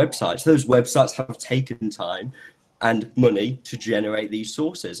those websites? Those websites have taken time and money to generate these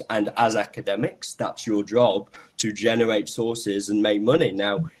sources. And as academics, that's your job, to generate sources and make money.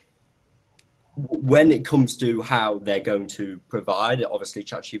 Now, when it comes to how they're going to provide, obviously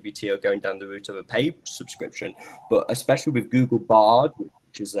ChatGPT are going down the route of a paid subscription, but especially with Google Bard,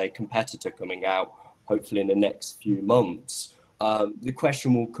 which is a competitor coming out hopefully in the next few months, the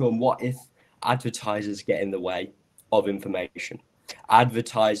question will come, what if advertisers get in the way of information?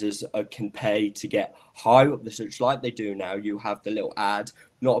 Advertisers can pay to get high up the search like they do now. You have the little ad.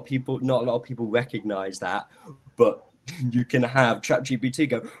 Not a lot of people recognize that, but you can have ChatGPT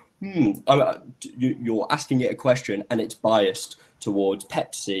go, you're asking it a question and it's biased towards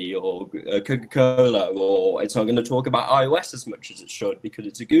Pepsi or Coca-Cola, or it's not going to talk about iOS as much as it should because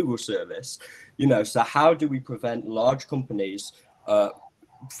it's a Google service. So how do we prevent large companies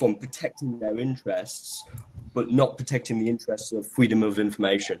from protecting their interests, but not protecting the interests of freedom of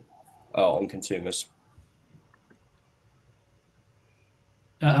information on consumers?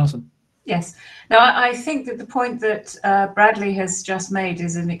 Alison. Yes. Now, I think that the point that Bradley has just made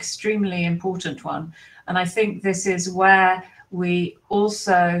is an extremely important one. And I think this is where we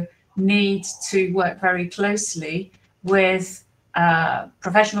also need to work very closely with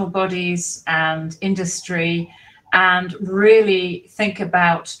professional bodies and industry, and really think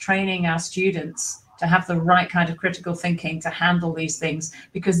about training our students to have the right kind of critical thinking to handle these things,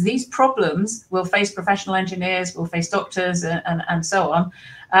 because these problems will face professional engineers, will face doctors, and so on.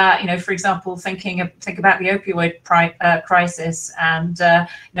 For example, think about the opioid crisis, and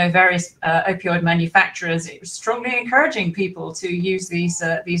various opioid manufacturers strongly encouraging people to use these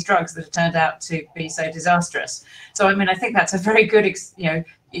drugs that have turned out to be so disastrous. So I think that's a very good, I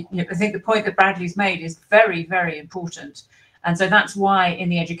think the point that Bradley's made is very, very important. And so that's why in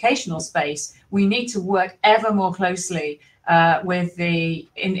the educational space, we need to work ever more closely with the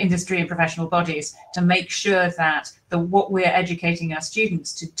industry and professional bodies to make sure that what we're educating our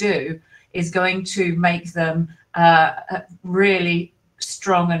students to do is going to make them really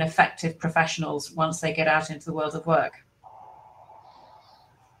strong and effective professionals once they get out into the world of work.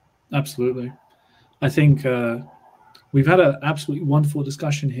 Absolutely. I think we've had an absolutely wonderful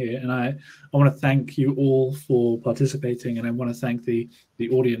discussion here, and I want to thank you all for participating, and I want to thank the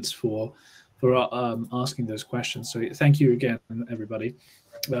audience for asking those questions. So thank you again, everybody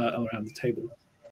around the table.